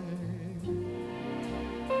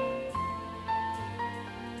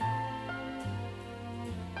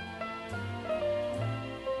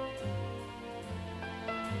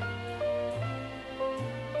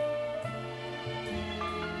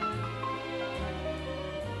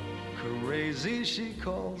 Crazy she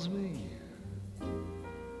calls me,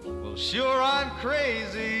 well sure I'm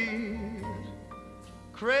crazy,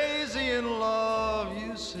 crazy in love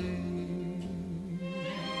you see.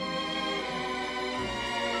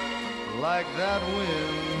 Like that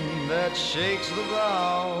wind that shakes the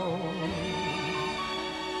bough,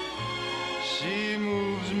 she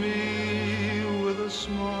moves me with a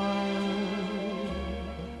smile.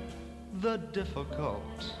 The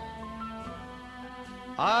difficult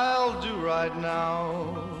I'll do right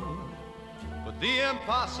now, but the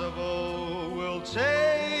impossible will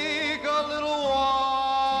take a little while.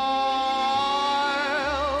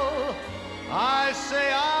 I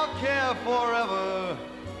say I'll care forever,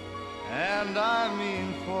 and I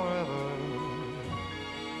mean forever,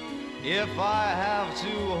 if I have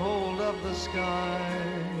to hold up the sky.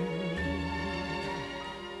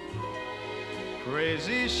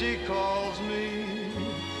 Crazy she calls me,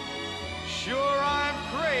 sure I'm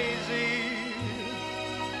crazy,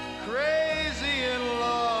 crazy in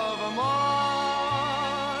love am I.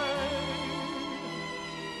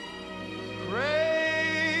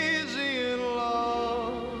 Crazy in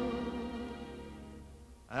love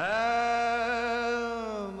am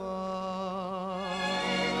I.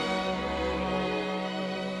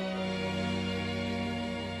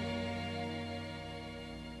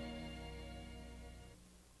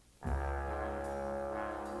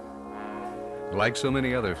 Like so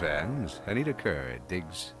many other fans, Anita Kerr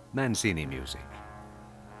digs Mancini music.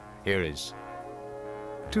 Here is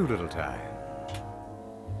Too Little Time.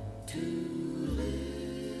 Too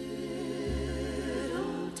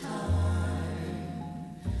little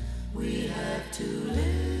time. We have too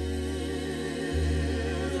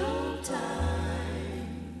little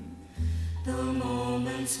time. The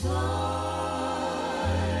moments fly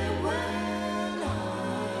when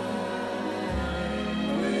I'm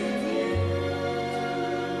with you.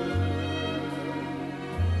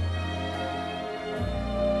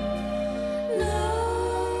 No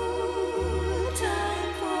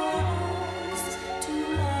time for us to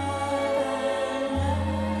love and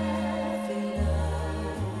laugh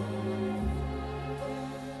enough.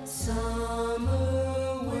 Summer,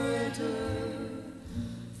 winter,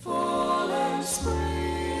 fall and spring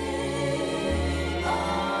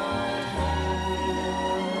aren't half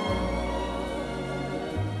enough.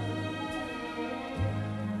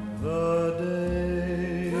 The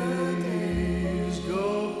days go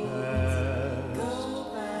past,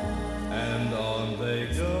 and on they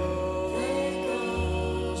go,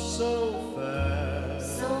 so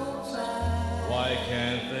fast. Why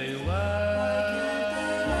can't they last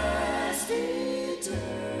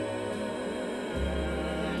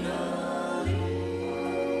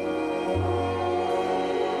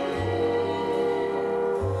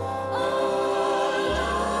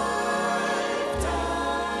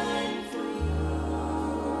Lifetime through,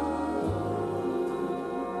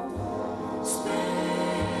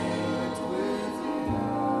 spent with you,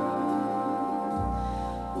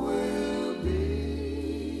 will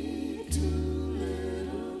be too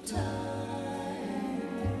little time.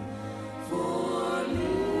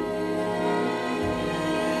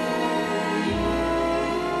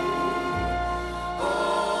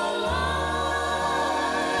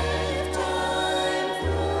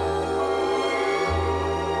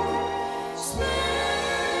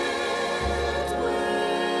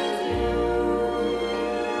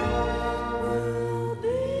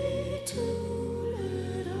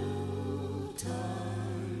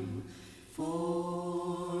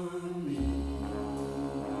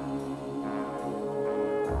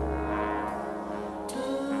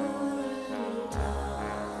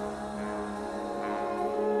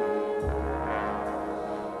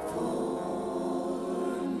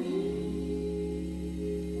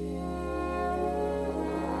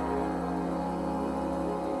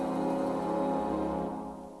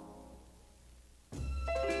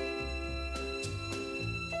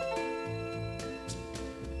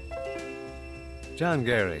 John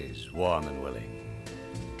Gary's Warm and Willing.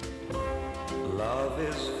 Love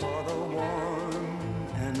is for the warm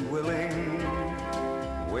and willing,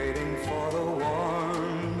 waiting for the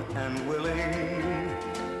warm and willing.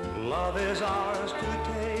 Love is ours to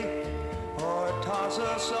take or toss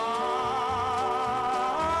aside.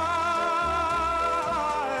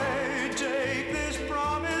 Take this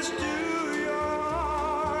promise to your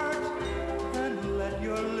heart and let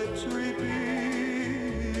your lips repeat.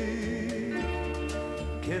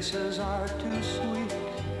 Kisses are too sweet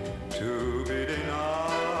to be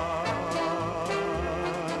denied.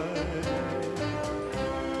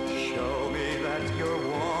 Show me that you're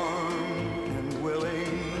warm and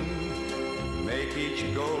willing. Make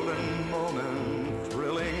each golden moment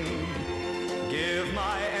thrilling. Give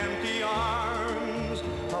my empty arms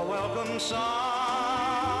a welcome sigh.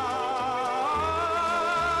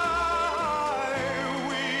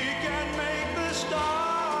 We can make the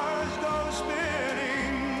stars go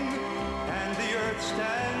spinning and the earth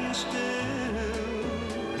stand still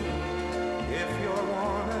if you're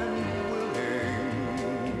warm and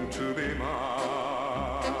willing to be mine.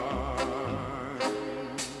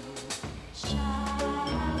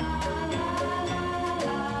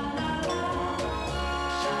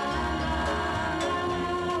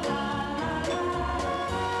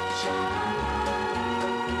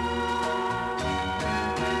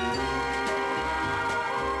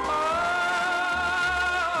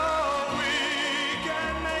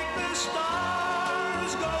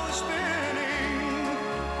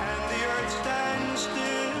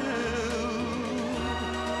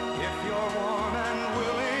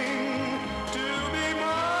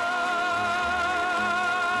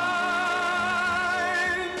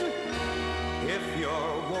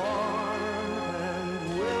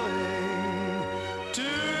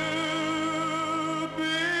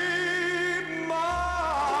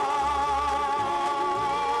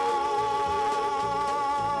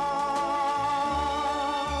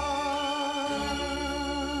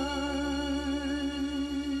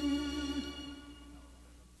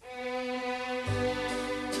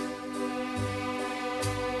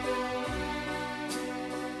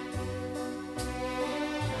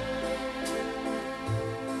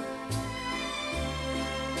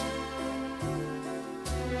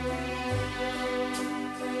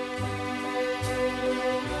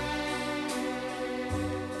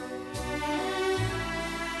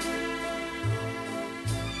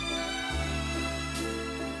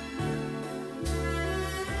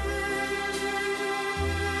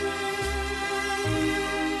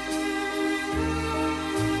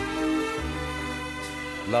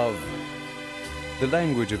 Love. The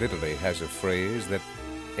language of Italy has a phrase that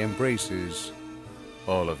embraces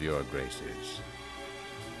all of your graces.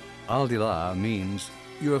 Al di là means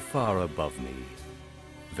you're far above me,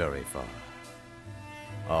 very far.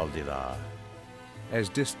 Al di là, as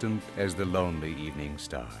distant as the lonely evening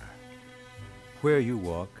star. Where you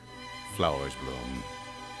walk, flowers bloom.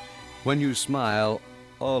 When you smile,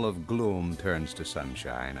 all of gloom turns to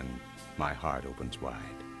sunshine and my heart opens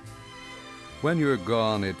wide. When you're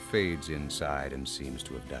gone, it fades inside and seems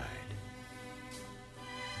to have died.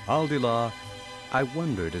 Al di là, I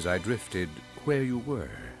wondered as I drifted where you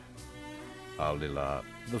were. Al di là,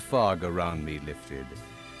 the fog around me lifted.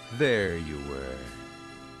 There you were.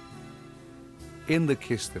 In the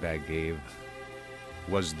kiss that I gave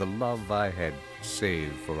was the love I had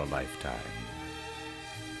saved for a lifetime.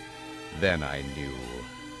 Then I knew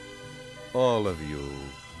all of you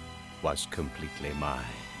was completely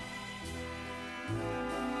mine.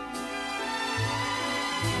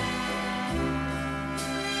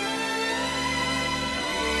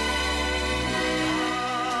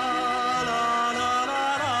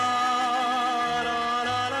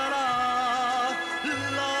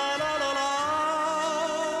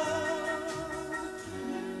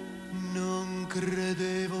 Non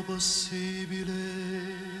credevo possibile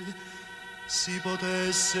si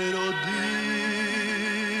potessero dire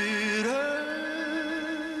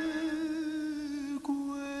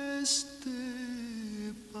queste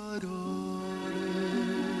parole.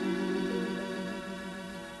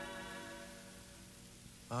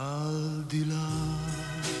 Al di là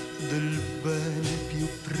del bene più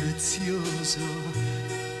prezioso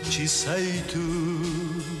ci sei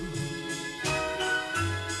tu.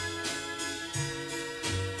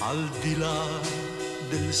 Al di là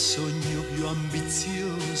del sogno più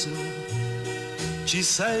ambizioso ci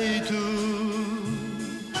sei tu.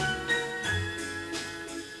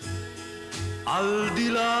 Al di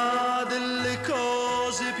là delle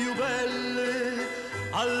cose più belle,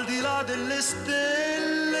 al di là delle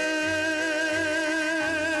stelle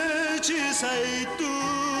ci sei tu.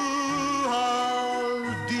 Al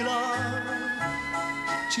di là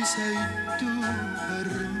ci sei tu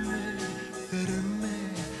per me,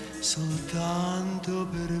 soltanto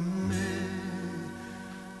per me.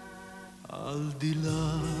 Al di là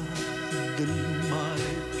del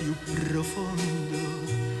mare più profondo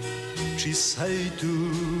ci sei tu.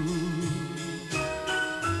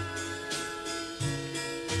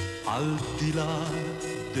 Al di là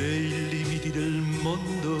dei limiti del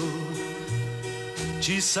mondo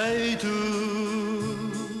ci sei tu.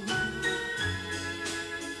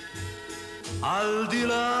 Al di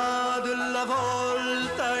là della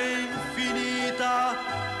volta infinita,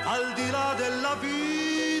 al di là della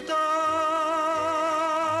vita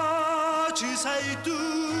ci sei tu.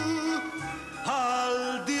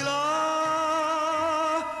 Al di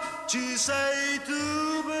là ci sei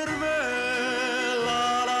tu per me.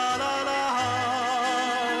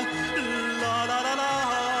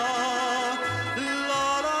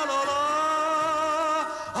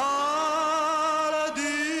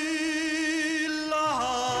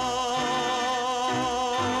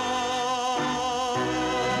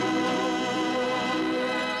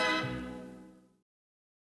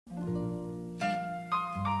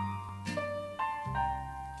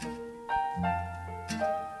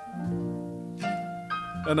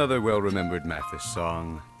 Another well-remembered Mathis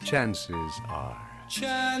song, Chances Are.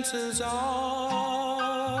 Chances are,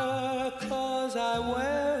 'cause I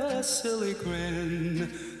wear a silly grin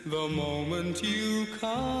the moment you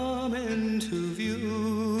come into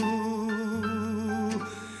view.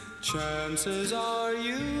 Chances are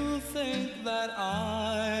you think that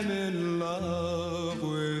I'm in love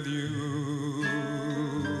with you.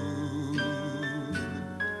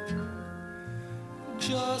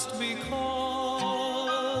 Just because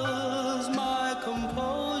my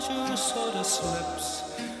composure sort of slips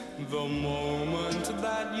the moment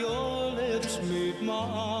that your lips meet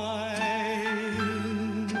mine.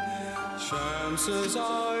 Chances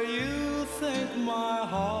are you think my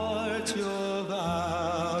heart's your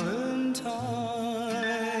valentine.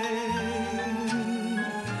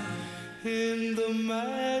 In the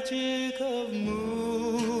magic of moonlight,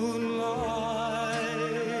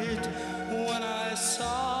 when I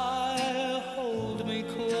sigh, hold me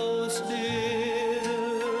close, dear.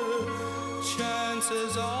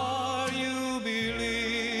 Chances are you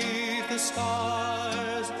believe the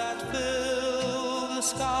stars that fill the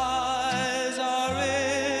skies are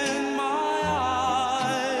in my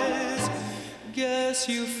eyes. Guess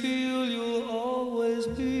you feel you'll always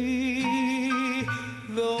be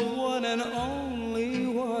the one and only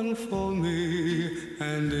one for me.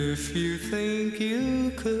 And if you think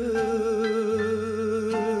you could,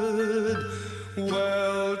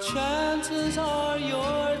 well, chances are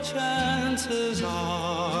your chances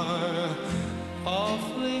are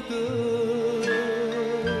awfully good.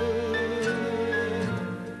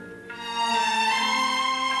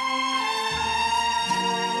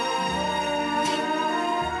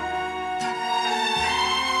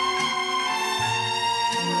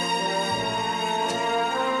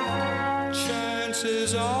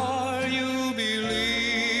 Chances are you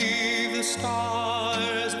believe the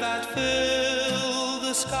stars that fill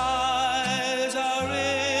the skies are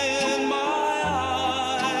in my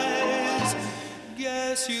eyes.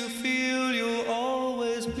 Guess you feel you'll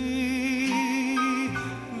always be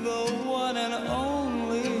the one and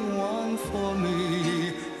only one for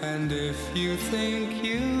me. And if you think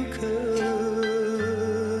you could,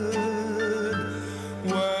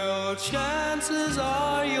 well, chances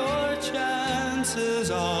are your chances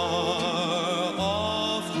are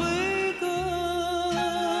awfully good.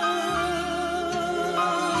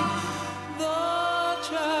 The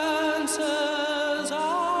chances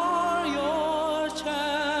are your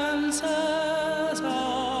chances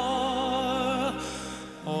are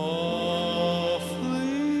awfully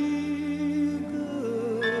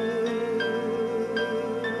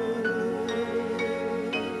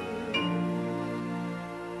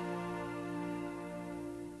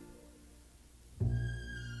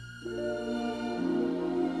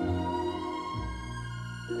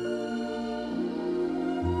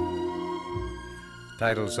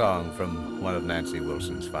Title song from one of Nancy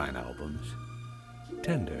Wilson's fine albums,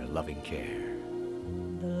 Tender Loving Care.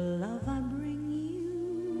 The love I bring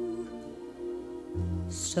you,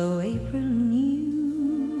 so April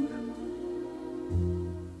new,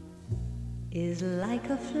 is like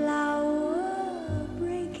a flower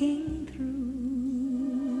breaking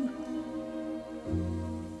through.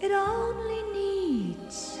 It only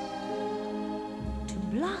needs to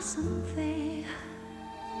blossom fair,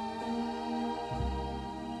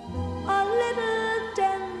 a little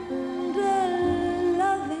tender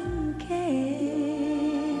loving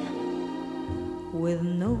care with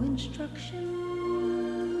no instructions,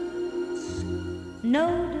 no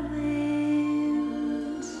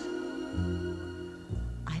demands.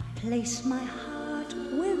 I place my heart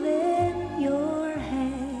within your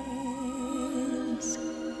hands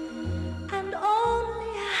and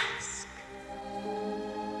only ask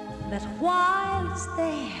that while it's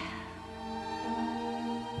there,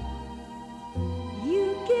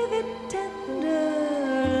 you give it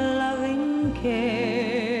tender, loving care.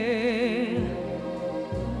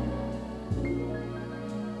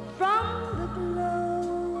 From the glow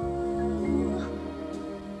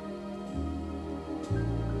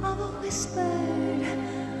of a whispered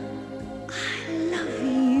I love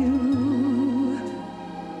you,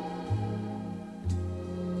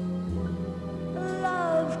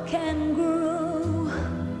 love can grow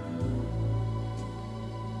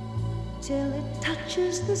till it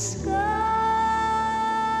touches the sky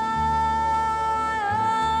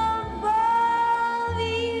above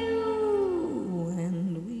you,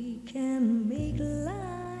 and we can make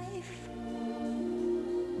life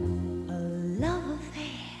a love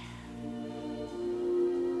affair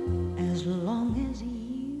as long as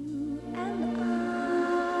you and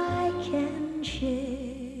I can share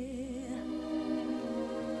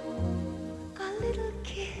a little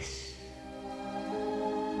kiss,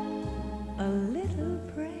 a little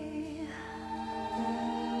prayer,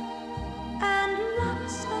 and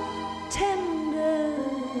lots of tender,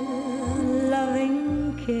 loving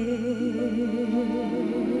care.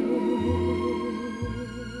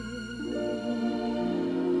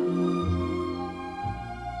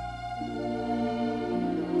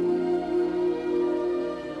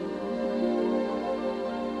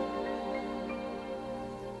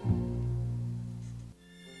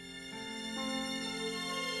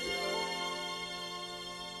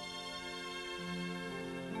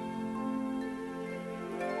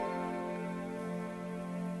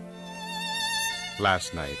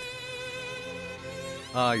 Last night,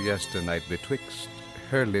 yesternight, betwixt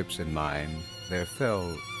her lips and mine, there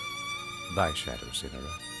fell thy shadow,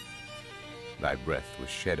 Cinera. Thy breath was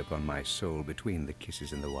shed upon my soul between the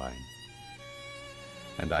kisses and the wine.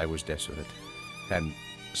 And I was desolate, and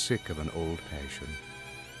sick of an old passion.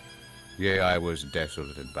 Yea, I was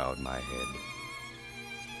desolate and bowed my head.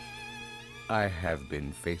 I have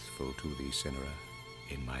been faithful to thee, Cinera,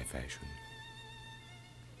 in my fashion.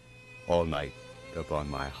 All night upon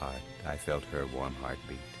my heart I felt her warm heart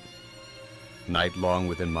beat. Night long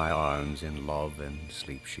within my arms in love and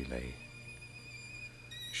sleep she lay.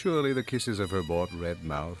 Surely the kisses of her bought red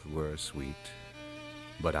mouth were sweet,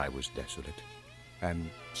 but I was desolate and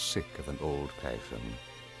sick of an old passion.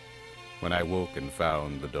 When I woke and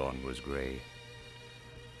found the dawn was gray,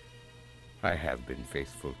 I have been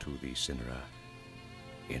faithful to thee, Cinera,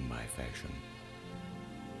 in my fashion.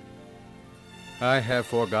 I have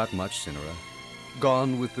forgot much, Cinera,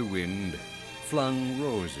 gone with the wind, flung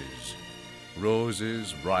roses,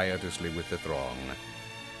 roses riotously with the throng,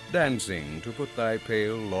 dancing to put thy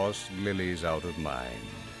pale lost lilies out of mind.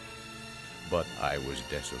 But I was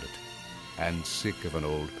desolate and sick of an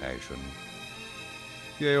old passion.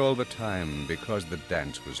 Yea, all the time, because the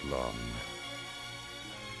dance was long,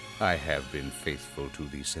 I have been faithful to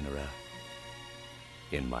thee, Cinera,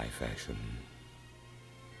 in my fashion.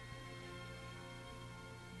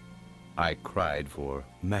 I cried for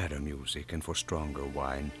madder music and for stronger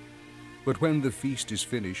wine, but when the feast is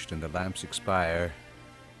finished and the lamps expire,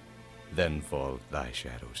 then falls thy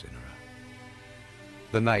shadow, Cinera.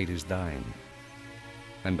 The night is thine,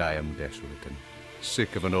 and I am desolate and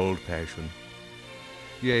sick of an old passion,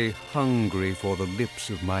 yea, hungry for the lips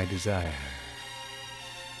of my desire.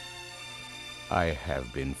 I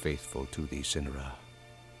have been faithful to thee, Cinera,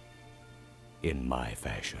 in my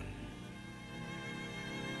fashion.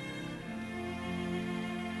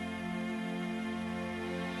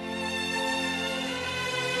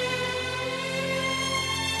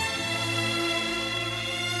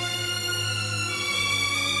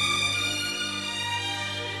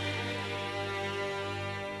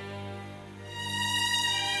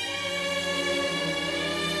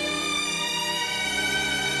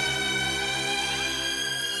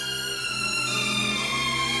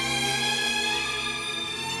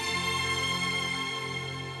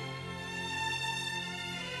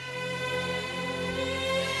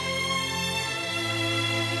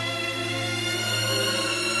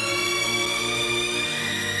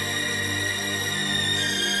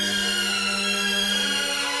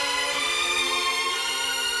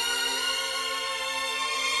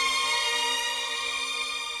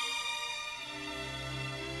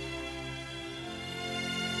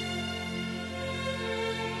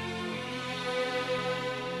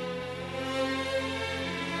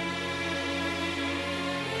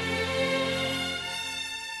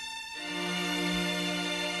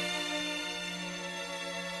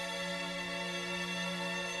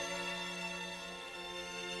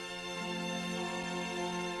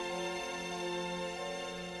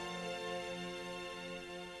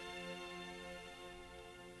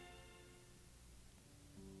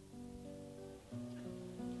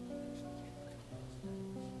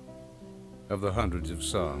 Of the hundreds of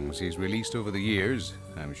songs he's released over the years,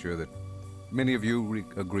 I'm sure that many of you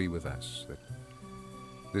agree with us that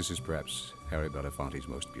this is perhaps Harry Belafonte's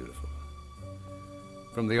most beautiful.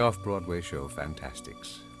 From the off-Broadway show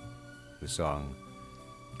Fantastics, the song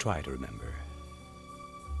Try to Remember.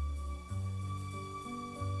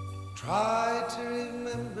 Try to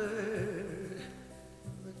remember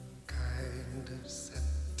the kind of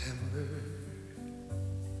September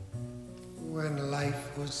when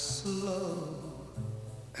life was slow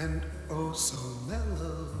and oh so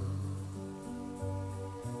mellow.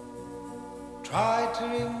 Try to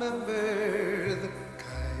remember the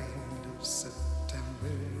kind of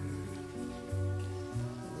September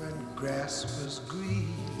when grass was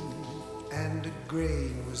green and the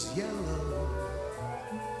grain was yellow.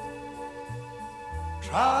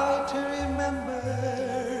 Try to remember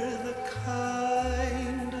the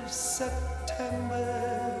kind of September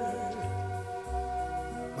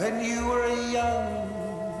when you were a young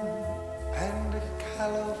and a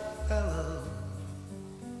callow fellow.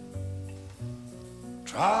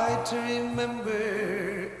 Try to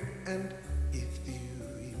remember, and if you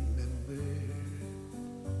remember,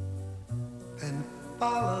 then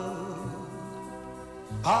follow,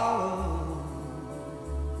 follow.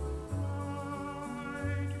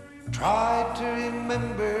 Try to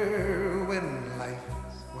remember when life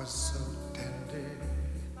was so tender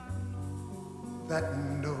that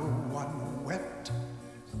no one wept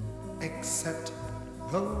except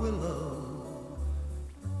the willow.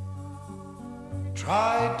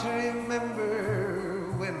 Try to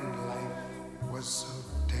remember when life was so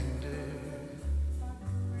tender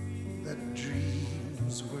that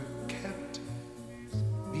dreams were kept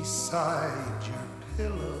beside your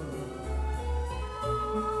pillow.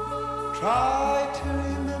 Try to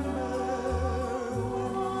remember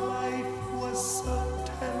when life was so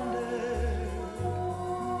tender,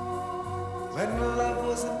 when love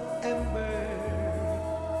was an ember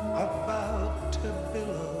about to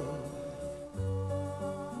billow.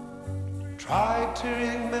 Try to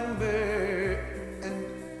remember, and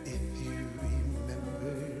if you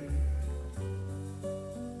remember,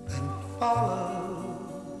 then follow,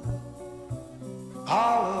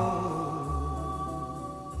 follow.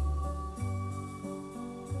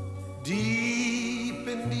 Deep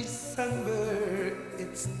in December,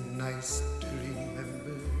 it's nice to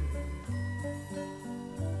remember,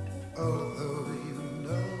 although you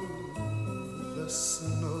know the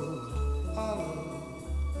snow will follow.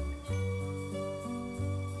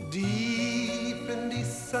 Deep in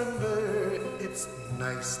December, it's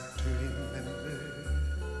nice to remember,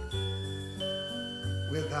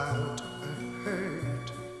 without a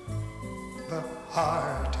hurt, the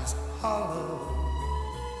heart is hollow.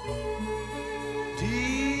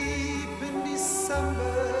 Deep in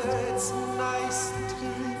December, it's nice to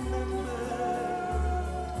remember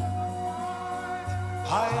the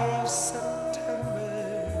fire of September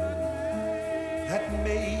that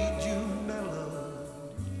made you mellow.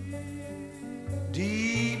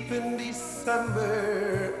 Deep in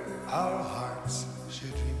December, our hearts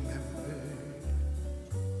should remember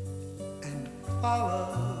and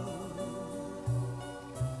follow,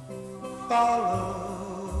 follow.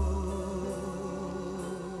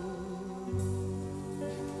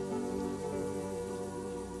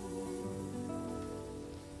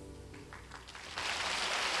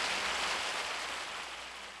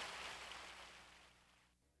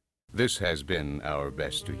 This has been our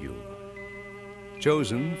best to you,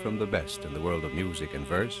 chosen from the best in the world of music and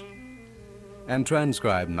verse, and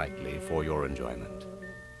transcribed nightly for your enjoyment.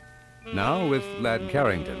 Now, with Lad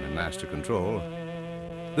Carrington in master control,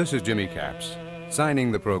 this is Jimmy Capps,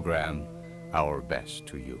 signing the program, Our Best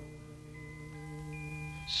to You.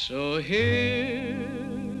 So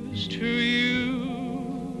here's to you,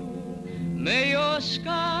 may your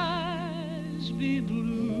skies be blue,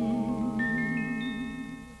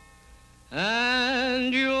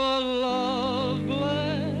 and your love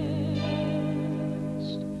blessed,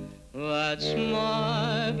 that's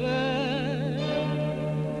my best.